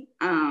me.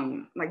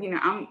 I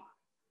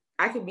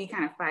could be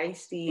kind of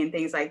feisty and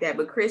things like that,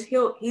 but Chris,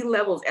 he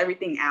levels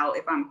everything out.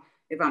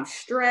 If I'm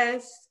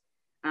stressed,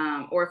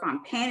 or if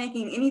I'm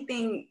panicking,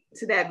 anything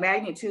to that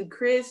magnitude,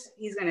 Chris,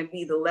 he's gonna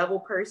be the level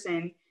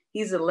person.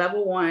 He's a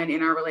level one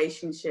in our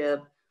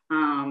relationship.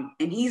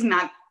 And he's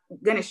not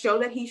gonna show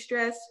that he's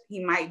stressed.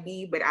 He might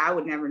be, but I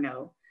would never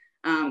know.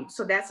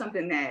 So that's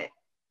something that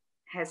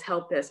has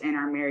helped us in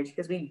our marriage,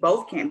 because we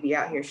both can't be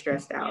out here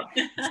stressed out.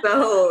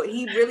 So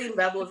he really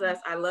levels us.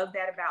 I love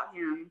that about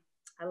him.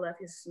 I love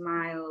his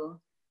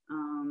smile.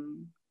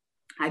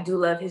 I do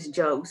love his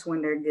jokes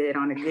when they're good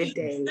on a good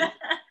day.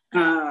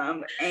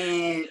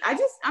 And I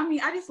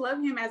just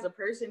love him as a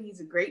person. He's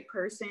a great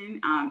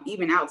person.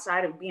 Even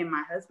outside of being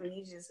my husband,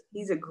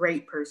 he's a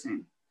great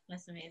person.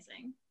 That's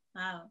amazing.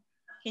 Wow.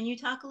 Can you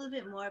talk a little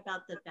bit more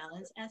about the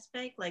balance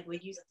aspect? Like,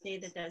 would you say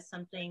that that's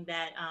something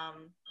that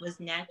was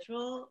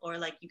natural, or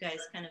like you guys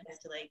kind of had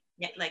to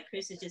like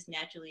Chris is just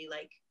naturally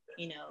like,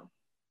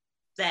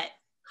 that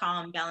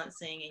calm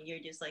balancing, and you're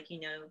just like,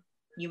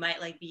 you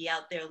might like be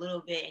out there a little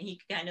bit and he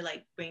could kind of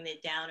like bring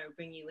it down or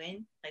bring you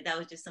in? Like that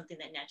was just something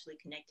that naturally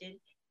connected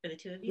for the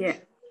two of you?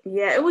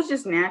 Yeah, it was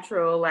just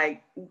natural.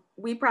 Like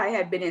we probably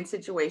had been in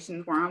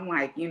situations where I'm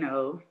like,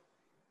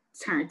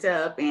 turned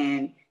up,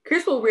 and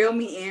Chris will reel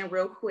me in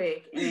real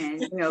quick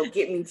and,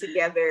 get me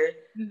together.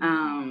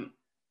 And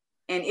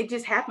it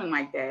just happened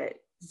like that.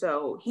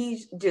 So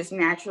he's just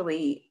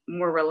naturally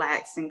more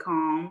relaxed and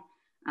calm.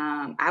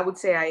 I would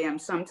say I am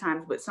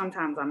sometimes, but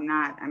sometimes I'm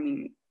not. I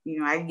mean,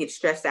 I get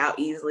stressed out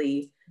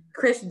easily.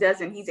 Chris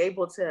doesn't. He's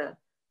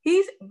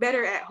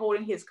better at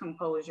holding his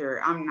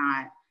composure. I'm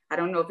not. I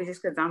don't know if it's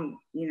just because I'm,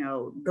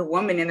 the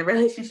woman in the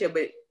relationship,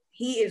 but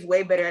he is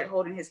way better at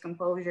holding his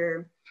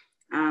composure.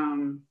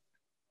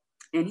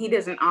 And he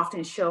doesn't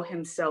often show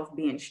himself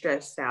being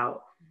stressed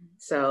out.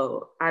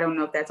 So I don't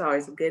know if that's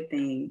always a good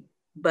thing,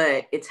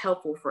 but it's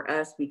helpful for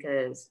us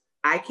because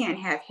I can't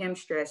have him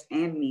stressed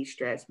and me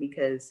stressed,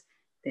 because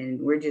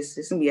then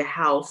it's gonna be a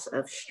house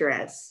of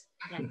stress.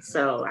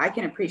 So I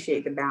can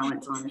appreciate the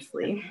balance,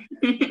 honestly.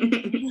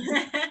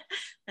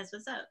 That's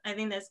what's up. I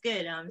think that's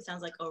good.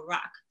 Sounds like a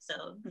rock.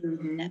 So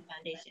that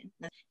foundation.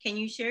 Can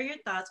you share your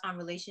thoughts on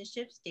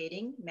relationships,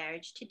 dating,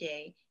 marriage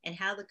today, and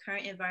how the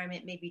current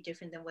environment may be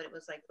different than what it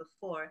was like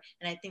before?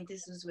 And I think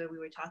this is where we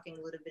were talking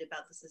a little bit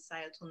about the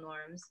societal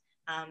norms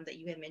that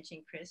you had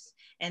mentioned, Chris,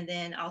 and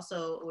then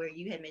also where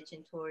you had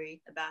mentioned,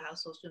 Tori, about how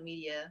social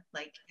media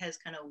like has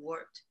kind of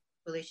warped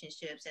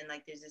relationships, and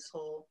like there's this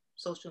whole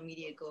social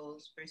media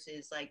goals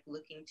versus like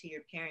looking to your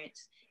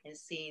parents and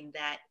seeing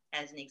that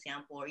as an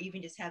example, or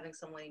even just having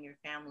someone in your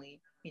family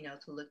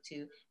to look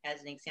to as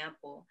an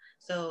example.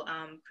 So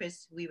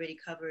Chris, we already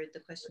covered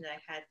the question that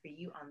I had for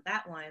you on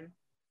that one,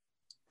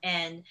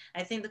 and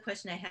I think the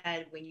question I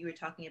had when you were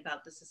talking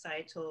about the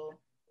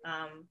societal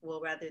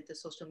the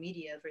social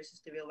media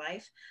versus the real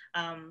life,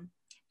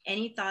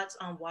 any thoughts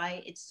on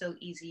why it's so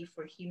easy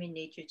for human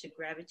nature to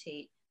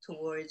gravitate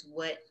towards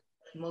what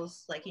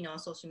most, like, on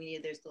social media,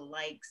 there's the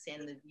likes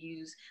and the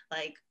views.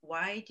 Like,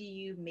 why do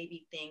you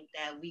maybe think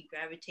that we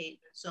gravitate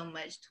so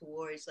much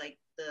towards like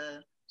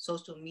the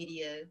social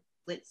media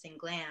glitz and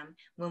glam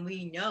when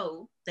we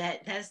know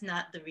that that's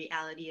not the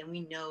reality? And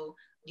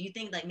do you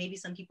think like maybe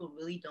some people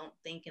really don't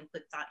think and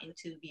put thought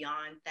into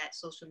beyond that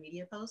social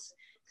media post?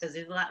 Because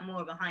there's a lot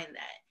more behind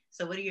that.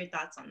 So what are your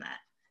thoughts on that?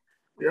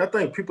 Yeah, I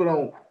think people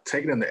don't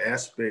take it in the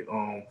aspect,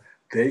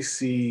 they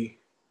see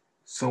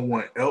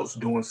someone else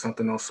doing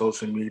something on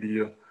social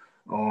media,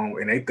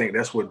 and they think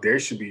that's what they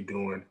should be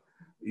doing.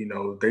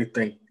 They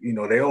think, they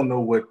don't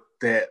know what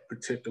that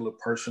particular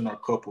person or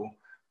couple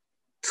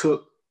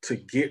took to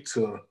get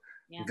to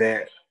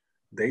that.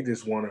 They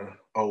just want to,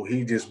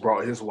 he just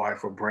brought his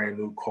wife a brand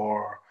new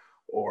car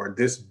or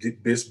this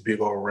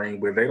big old ring,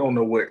 but they don't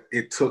know what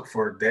it took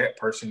for that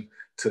person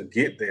to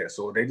get there.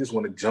 So they just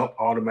want to jump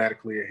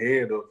automatically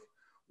ahead of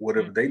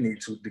whatever they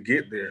need to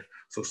get there.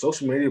 So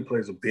social media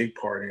plays a big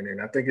part in it.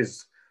 And I think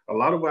a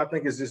lot of it, I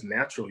think it's just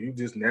natural. You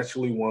just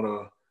naturally want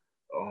to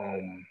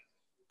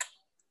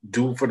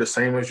do for the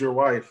same as your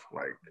wife.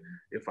 Like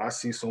if I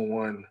see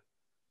someone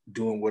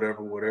doing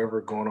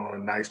whatever, going on a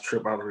nice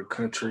trip out of the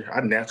country,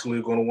 I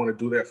naturally going to want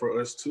to do that for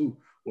us too.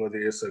 Whether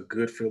it's a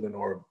good feeling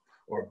or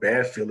a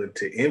bad feeling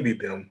to envy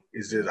them,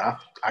 is just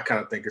I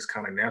kind of think it's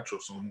kind of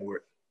natural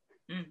somewhat.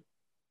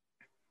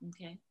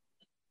 Okay.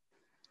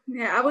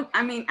 Yeah,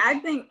 I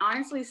think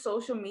honestly,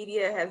 social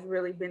media has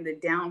really been the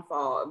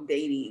downfall of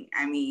dating.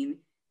 I mean,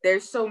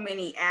 there's so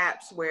many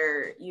apps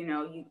where,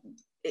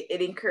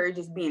 it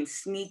encourages being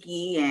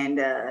sneaky and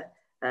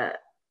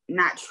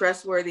not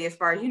trustworthy as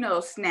far as,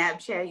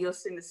 Snapchat, you'll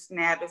send a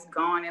snap, it's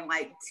gone in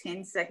like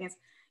 10 seconds.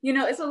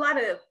 It's a lot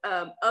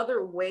of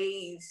other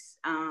ways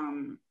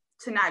to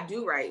not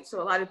do right. So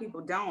a lot of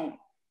people don't.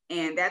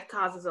 And that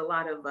causes a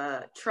lot of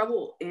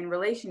trouble in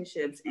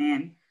relationships.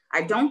 And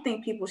I don't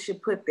think people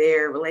should put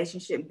their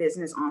relationship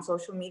business on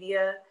social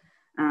media.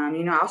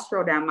 I'll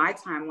scroll down my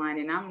timeline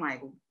and I'm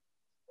like,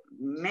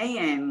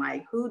 man,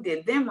 like who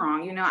did them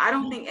wrong? I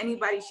don't think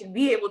anybody should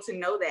be able to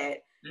know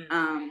that.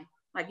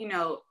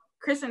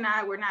 Chris and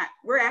I,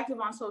 we're active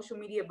on social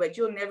media, but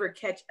you'll never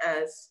catch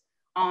us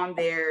on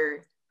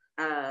there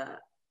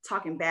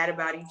talking bad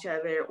about each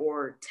other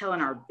or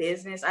telling our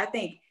business. I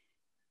think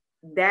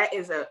that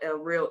is a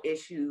real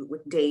issue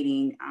with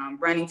dating,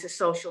 running to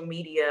social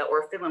media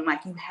or feeling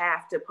like you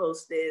have to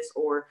post this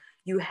or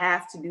you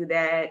have to do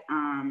that.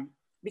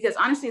 Because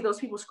honestly, those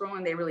people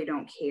scrolling, they really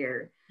don't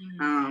care.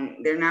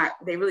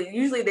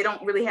 Usually they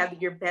don't really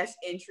have your best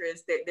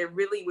interest. They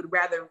really would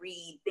rather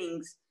read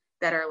things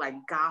that are like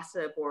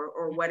gossip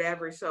or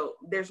whatever. So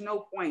there's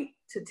no point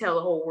to tell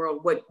the whole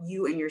world what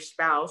you and your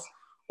spouse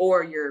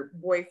or your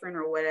boyfriend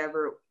or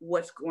whatever,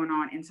 what's going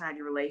on inside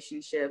your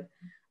relationship.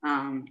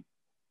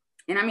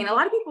 And I mean, a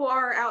lot of people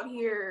are out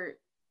here,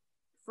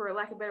 for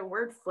lack of a better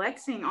word,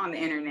 flexing on the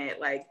internet.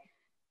 Like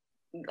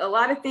a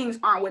lot of things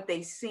aren't what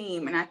they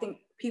seem. And I think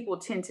people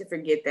tend to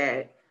forget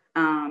that.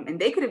 And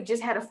they could have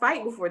just had a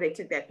fight before they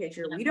took that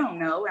picture. We don't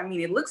know. I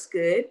mean, it looks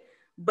good,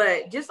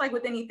 but just like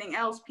with anything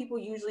else, people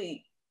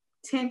usually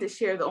tend to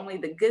share only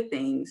the good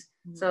things.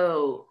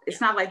 So it's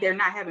not like they're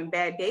not having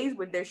bad days,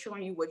 but they're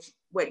showing you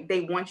what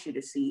they want you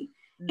to see.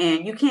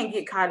 And you can't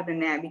get caught up in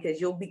that because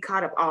you'll be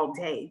caught up all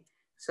day.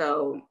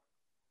 So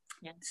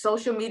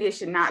social media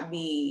should not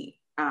be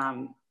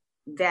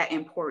that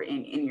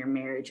important in your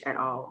marriage at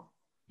all.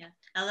 Yeah,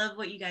 I love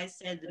what you guys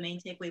said. The main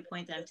takeaway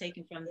point that I'm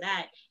taking from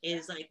that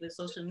is like with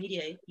social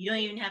media, you don't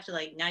even have to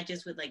like, not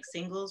just with like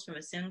singles from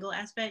a single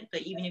aspect,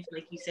 but even if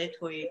like you said,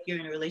 Tori, if you're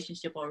in a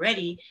relationship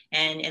already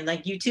and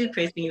like you too,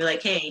 Chris, when you're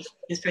like, hey,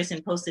 this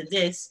person posted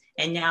this,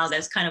 and now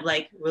that's kind of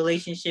like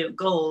relationship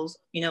goals,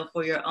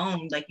 for your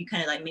own, like you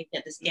kind of like make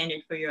that the standard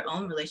for your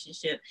own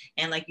relationship.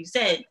 And like you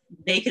said,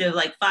 they could have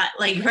like fought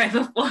like right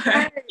before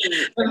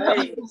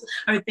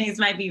or things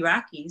might be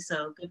rocky.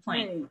 So good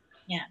point.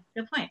 Yeah,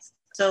 good points.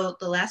 So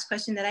the last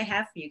question that I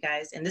have for you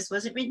guys, and this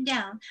wasn't written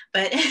down,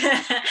 but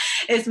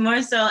it's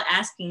more so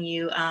asking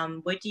you,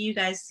 what do you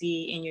guys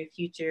see in your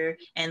future,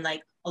 and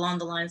like along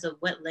the lines of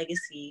what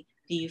legacy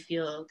do you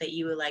feel that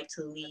you would like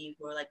to leave,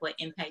 or like what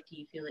impact do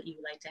you feel that you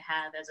would like to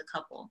have as a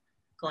couple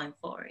going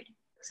forward?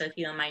 So if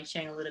you don't mind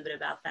sharing a little bit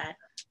about that.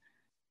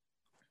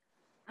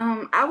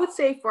 I would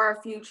say for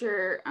our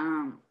future,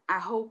 I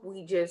hope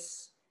we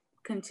just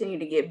continue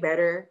to get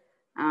better.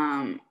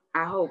 I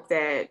hope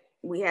that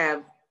we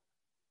have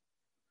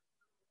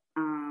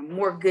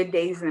more good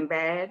days than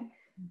bad.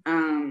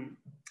 I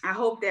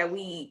hope that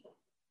we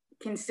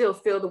can still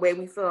feel the way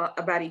we feel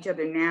about each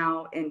other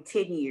now in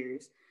 10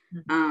 years.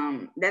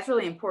 That's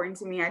really important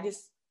to me. I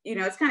just,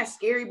 it's kind of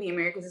scary being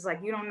married because it's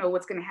like, you don't know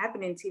what's going to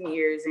happen in 10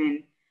 years.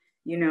 And,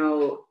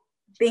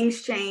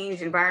 things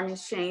change,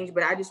 environments change,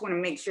 but I just want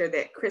to make sure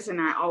that Chris and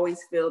I always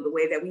feel the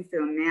way that we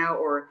feel now,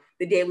 or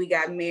the day we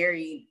got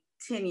married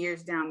 10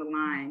 years down the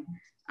line.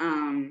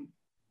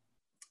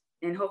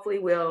 And hopefully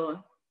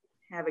we'll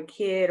have a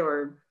kid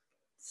or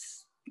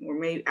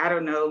maybe, I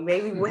don't know,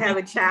 maybe we'll have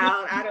a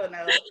child. I don't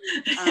know.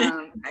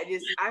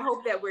 I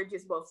hope that we're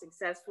just both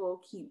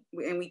successful,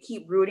 we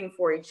keep rooting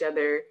for each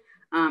other.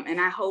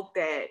 And I hope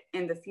that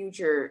in the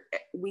future,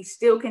 we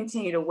still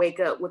continue to wake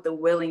up with the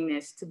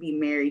willingness to be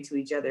married to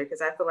each other.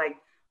 Because I feel like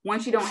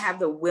once you don't have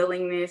the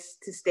willingness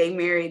to stay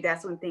married,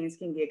 that's when things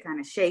can get kind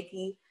of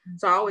shaky.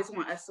 So I always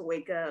want us to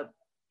wake up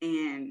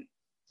and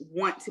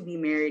want to be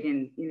married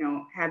and,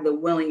 have the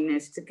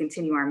willingness to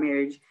continue our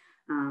marriage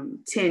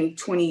 10,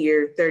 20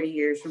 years, 30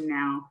 years from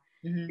now.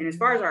 And as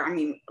far as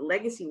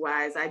legacy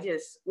wise,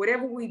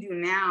 whatever we do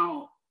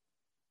now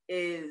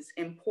is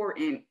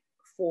important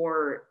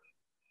for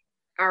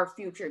our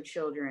future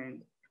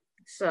children.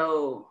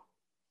 So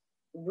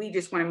we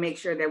just want to make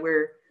sure that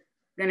we're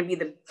going to be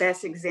the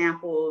best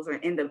examples or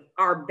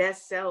our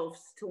best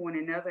selves to one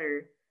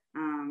another.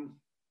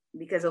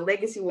 Because a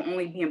legacy will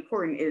only be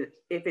important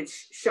if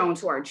it's shown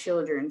to our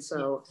children.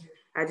 So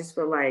I just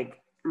feel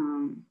like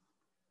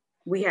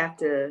we have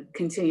to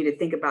continue to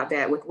think about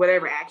that with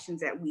whatever actions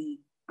that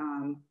we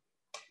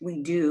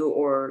do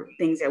or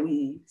things that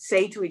we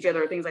say to each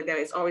other or things like that.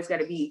 It's always got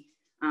to be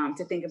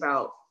to think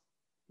about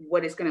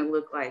what it's going to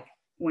look like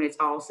when it's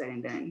all said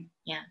and done.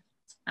 Yeah.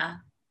 I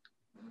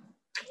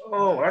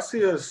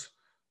see us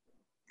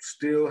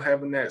still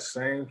having that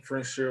same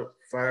friendship,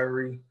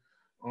 fiery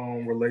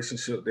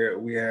relationship that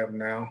we have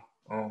now.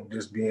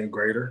 Just being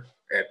greater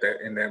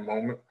in that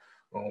moment.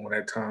 When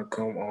that time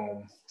come,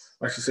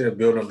 like you said,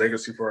 building a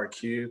legacy for our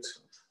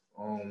kids,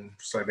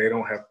 so they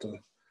don't have to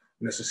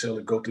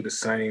necessarily go through the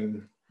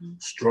same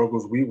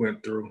struggles we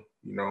went through,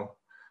 you know,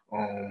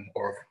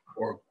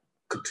 or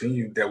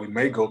continue that we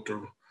may go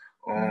through.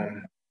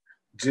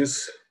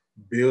 Just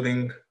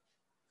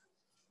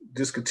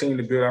continue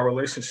to build our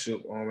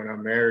relationship and our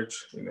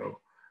marriage, you know,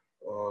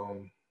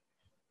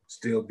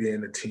 still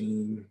being a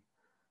team,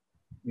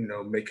 you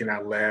know, making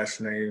our last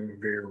name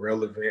very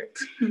relevant.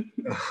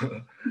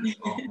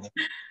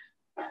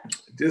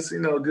 Just, you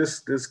know,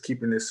 just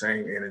keeping the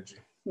same energy.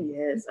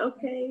 Yes,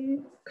 okay.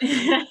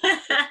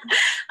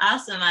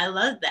 Awesome. I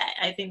love that.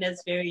 I think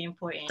that's very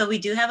important. So we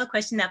do have a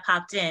question that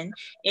popped in.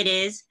 It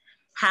is,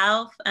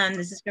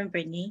 this is from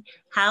Brittany.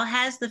 How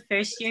has the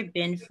first year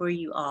been for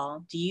you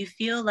all? Do you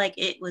feel like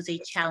it was a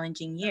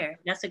challenging year?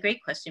 That's a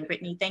great question,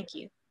 Brittany. Thank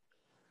you.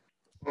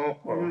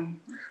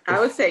 I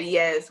would say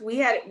yes. We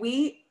had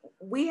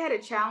a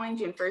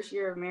challenge in first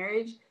year of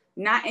marriage.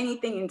 Not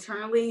anything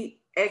internally.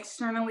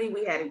 Externally,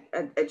 we had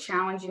a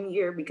challenging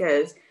year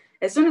because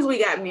as soon as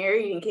we got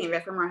married and came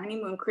back from our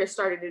honeymoon, Chris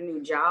started a new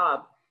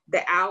job.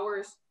 The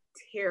hours,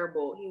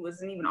 terrible. He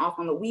wasn't even off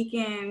on the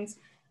weekends.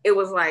 It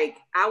was like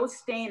I was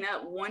staying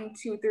up 1,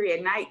 2, 3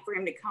 at night for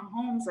him to come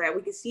home so that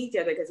we could see each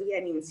other because we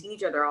hadn't even seen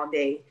each other all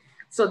day.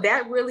 So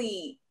that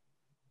really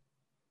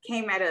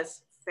came at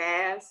us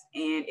fast,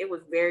 and it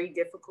was very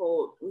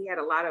difficult. We had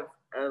a lot of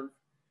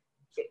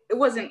it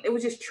was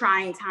just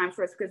trying time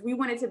for us because we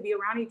wanted to be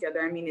around each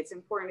other. I mean, it's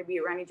important to be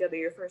around each other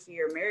your first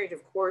year of marriage.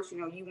 Of course, you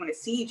know, you want to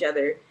see each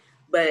other,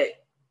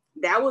 but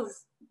that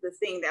was the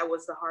thing that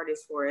was the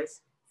hardest for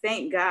us.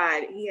 Thank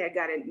God he had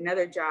got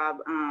another job,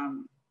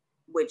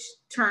 which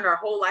turned our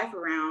whole life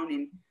around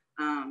and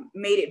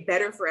made it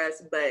better for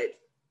us. But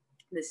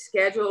the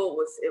schedule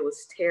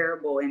was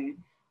terrible, and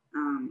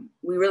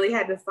we really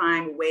had to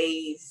find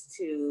ways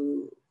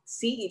to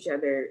see each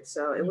other.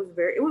 So it was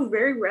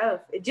very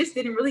rough. It just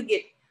didn't really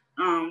get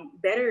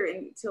better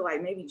until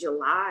like maybe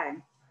July.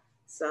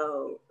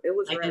 So it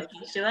was rough.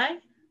 July?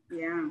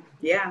 Yeah.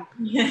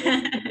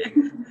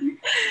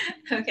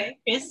 Okay,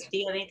 Chris, do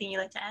you have anything you'd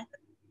like to add?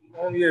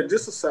 Yeah,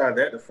 just aside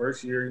that, the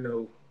first year, you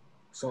know,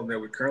 something that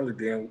we're currently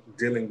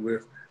dealing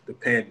with, the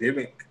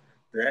pandemic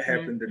that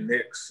happened the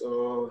next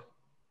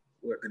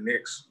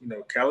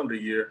calendar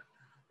year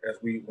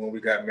when we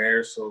got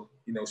married. So,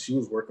 you know, she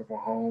was working from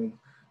home,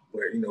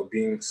 but, you know,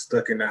 being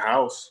stuck in the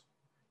house,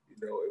 you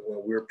know,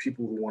 when we're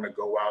people who want to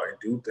go out and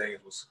do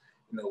things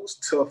was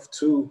tough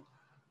too.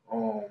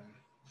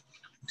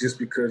 Just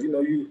because, you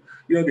know, you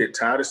don't get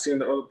tired of seeing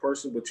the other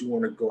person, but you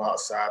want to go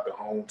outside the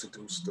home to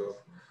do stuff.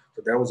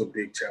 So that was a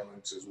big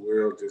challenge as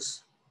well,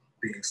 just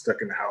being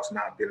stuck in the house,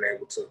 not being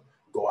able to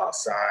go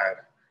outside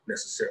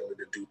necessarily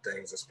to do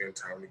things and spend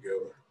time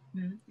together.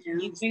 Mm-hmm.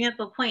 You bring up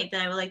a point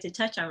that I would like to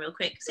touch on real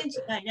quick since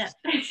you got up.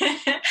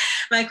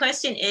 My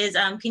question is,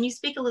 can you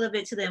speak a little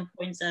bit to the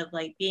importance of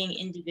like being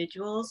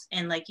individuals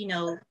and like, you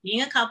know,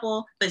 being a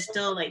couple, but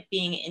still like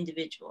being an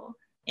individual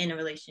in a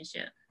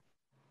relationship?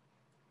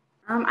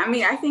 I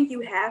mean, I think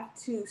you have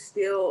to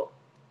still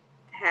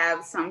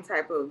have some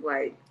type of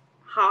like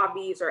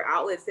hobbies or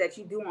outlets that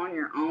you do on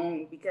your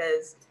own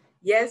because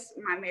yes,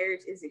 my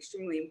marriage is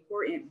extremely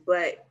important,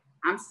 but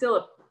I'm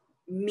still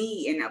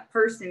me and a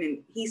person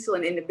and he's still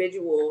an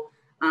individual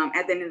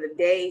at the end of the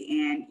day.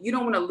 And you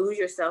don't want to lose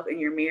yourself in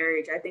your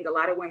marriage. I think a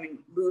lot of women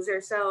lose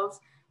themselves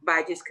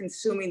by just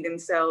consuming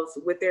themselves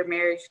with their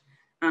marriage.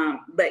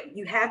 But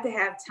you have to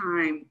have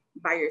time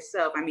by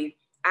yourself. I mean,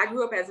 I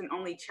grew up as an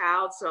only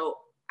child, so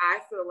I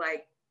feel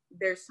like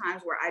there's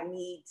times where I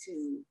need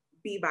to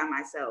be by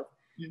myself.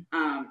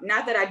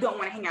 Not that I don't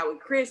want to hang out with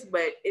Chris,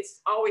 but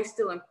it's always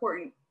still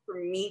important for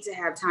me to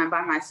have time by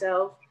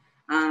myself.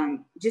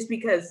 Just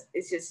because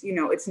it's just, you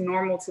know, it's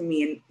normal to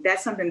me and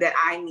that's something that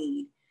I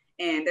need.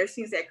 And there's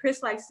things that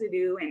Chris likes to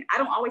do. And I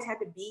don't always have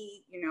to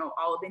be, you know,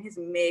 all up in his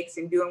mix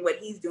and doing what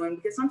he's doing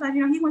because sometimes,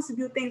 you know, he wants to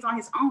do things on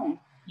his own.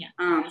 Yeah.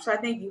 So I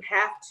think you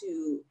have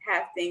to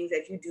have things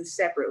that you do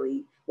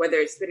separately, whether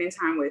it's spending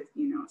time with,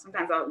 you know,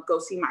 sometimes I'll go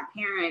see my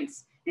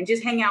parents and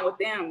just hang out with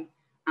them.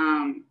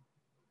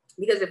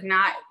 Because if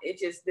not,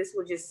 this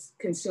will just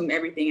consume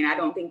everything. And I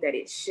don't think that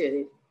it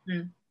should.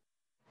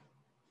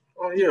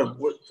 Oh yeah,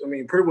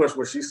 pretty much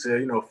what she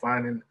said, you know,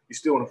 you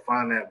still want to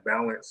find that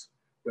balance,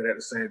 but at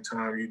the same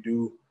time, you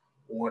do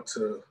want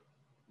to,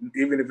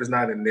 even if it's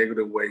not in a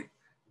negative way,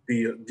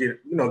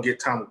 get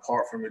time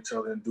apart from each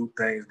other and do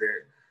things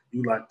that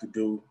you like to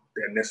do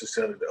that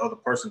necessarily the other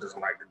person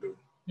doesn't like to do.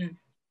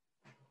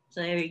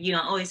 So you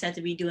don't always have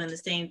to be doing the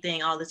same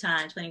thing all the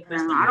time,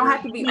 24/7. I don't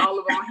have to be all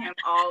around him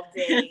all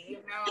day. You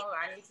know,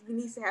 he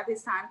needs to have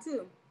his time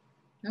too.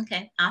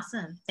 Okay,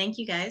 awesome. Thank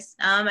you guys.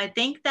 I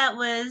think that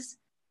was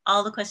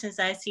all the questions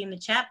I see in the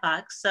chat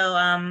box. So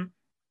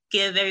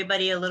give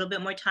everybody a little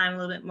bit more time, a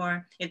little bit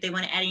more if they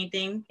want to add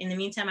anything. In the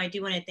meantime, I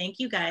do want to thank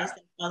you guys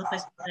for all the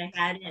questions that I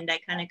had, and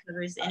that kind of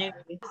covers the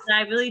interview. So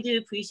I really do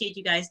appreciate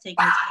you guys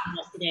taking the time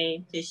out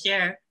today to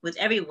share with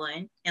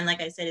everyone. And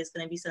like I said, it's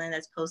going to be something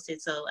that's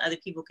posted so other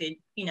people could,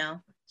 you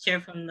know, share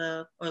from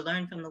or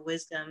learn from the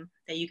wisdom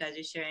that you guys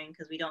are sharing,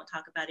 because we don't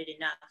talk about it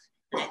enough.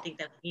 And I think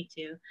that we need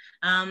to.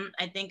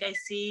 I think I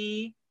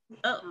see,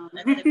 oh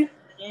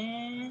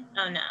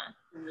no.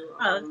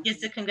 Oh,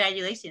 just a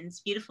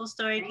congratulations. Beautiful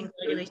story.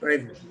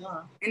 Congratulations.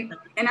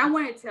 And I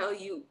want to tell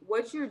you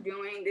what you're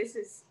doing. This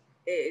is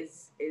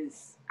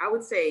I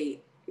would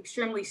say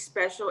extremely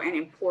special and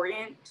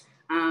important,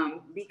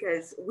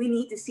 because we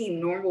need to see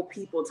normal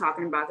people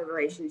talking about the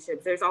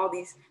relationships.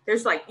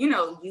 There's like, you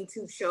know,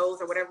 YouTube shows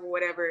or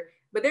whatever,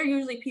 but they're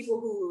usually people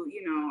who,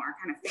 you know, are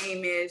kind of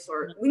famous,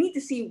 or we need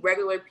to see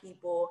regular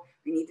people.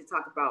 We need to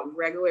talk about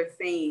regular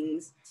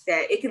things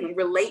that it can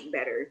relate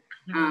better.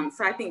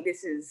 So I think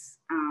this is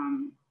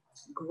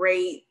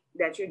great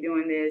that you're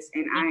doing this.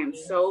 And I am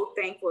so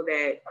thankful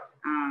that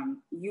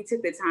you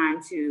took the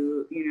time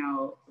to, you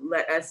know,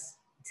 let us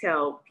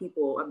tell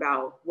people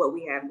about what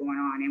we have going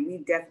on, and we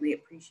definitely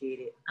appreciate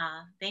it.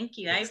 Thank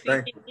you. I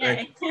appreciate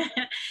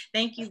it.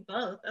 Thank you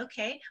both.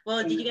 Okay.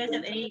 Well, did you guys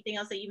have anything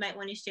else that you might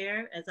want to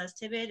share as us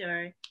Tibet,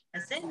 or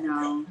that's it?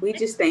 No, we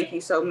just thank you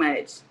so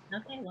much.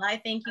 Okay. Well,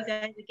 I thank you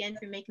guys again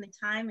for making the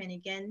time. And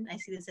again, I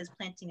see this as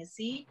planting a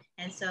seed.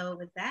 And so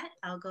with that,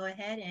 I'll go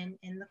ahead and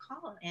end the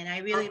call. And I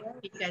really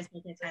appreciate you guys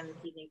making the time this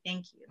evening.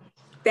 Thank you.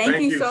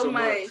 Thank you so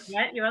much.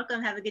 Yeah, you're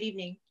welcome. Have a good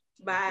evening.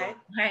 Bye.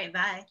 All right.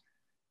 Bye.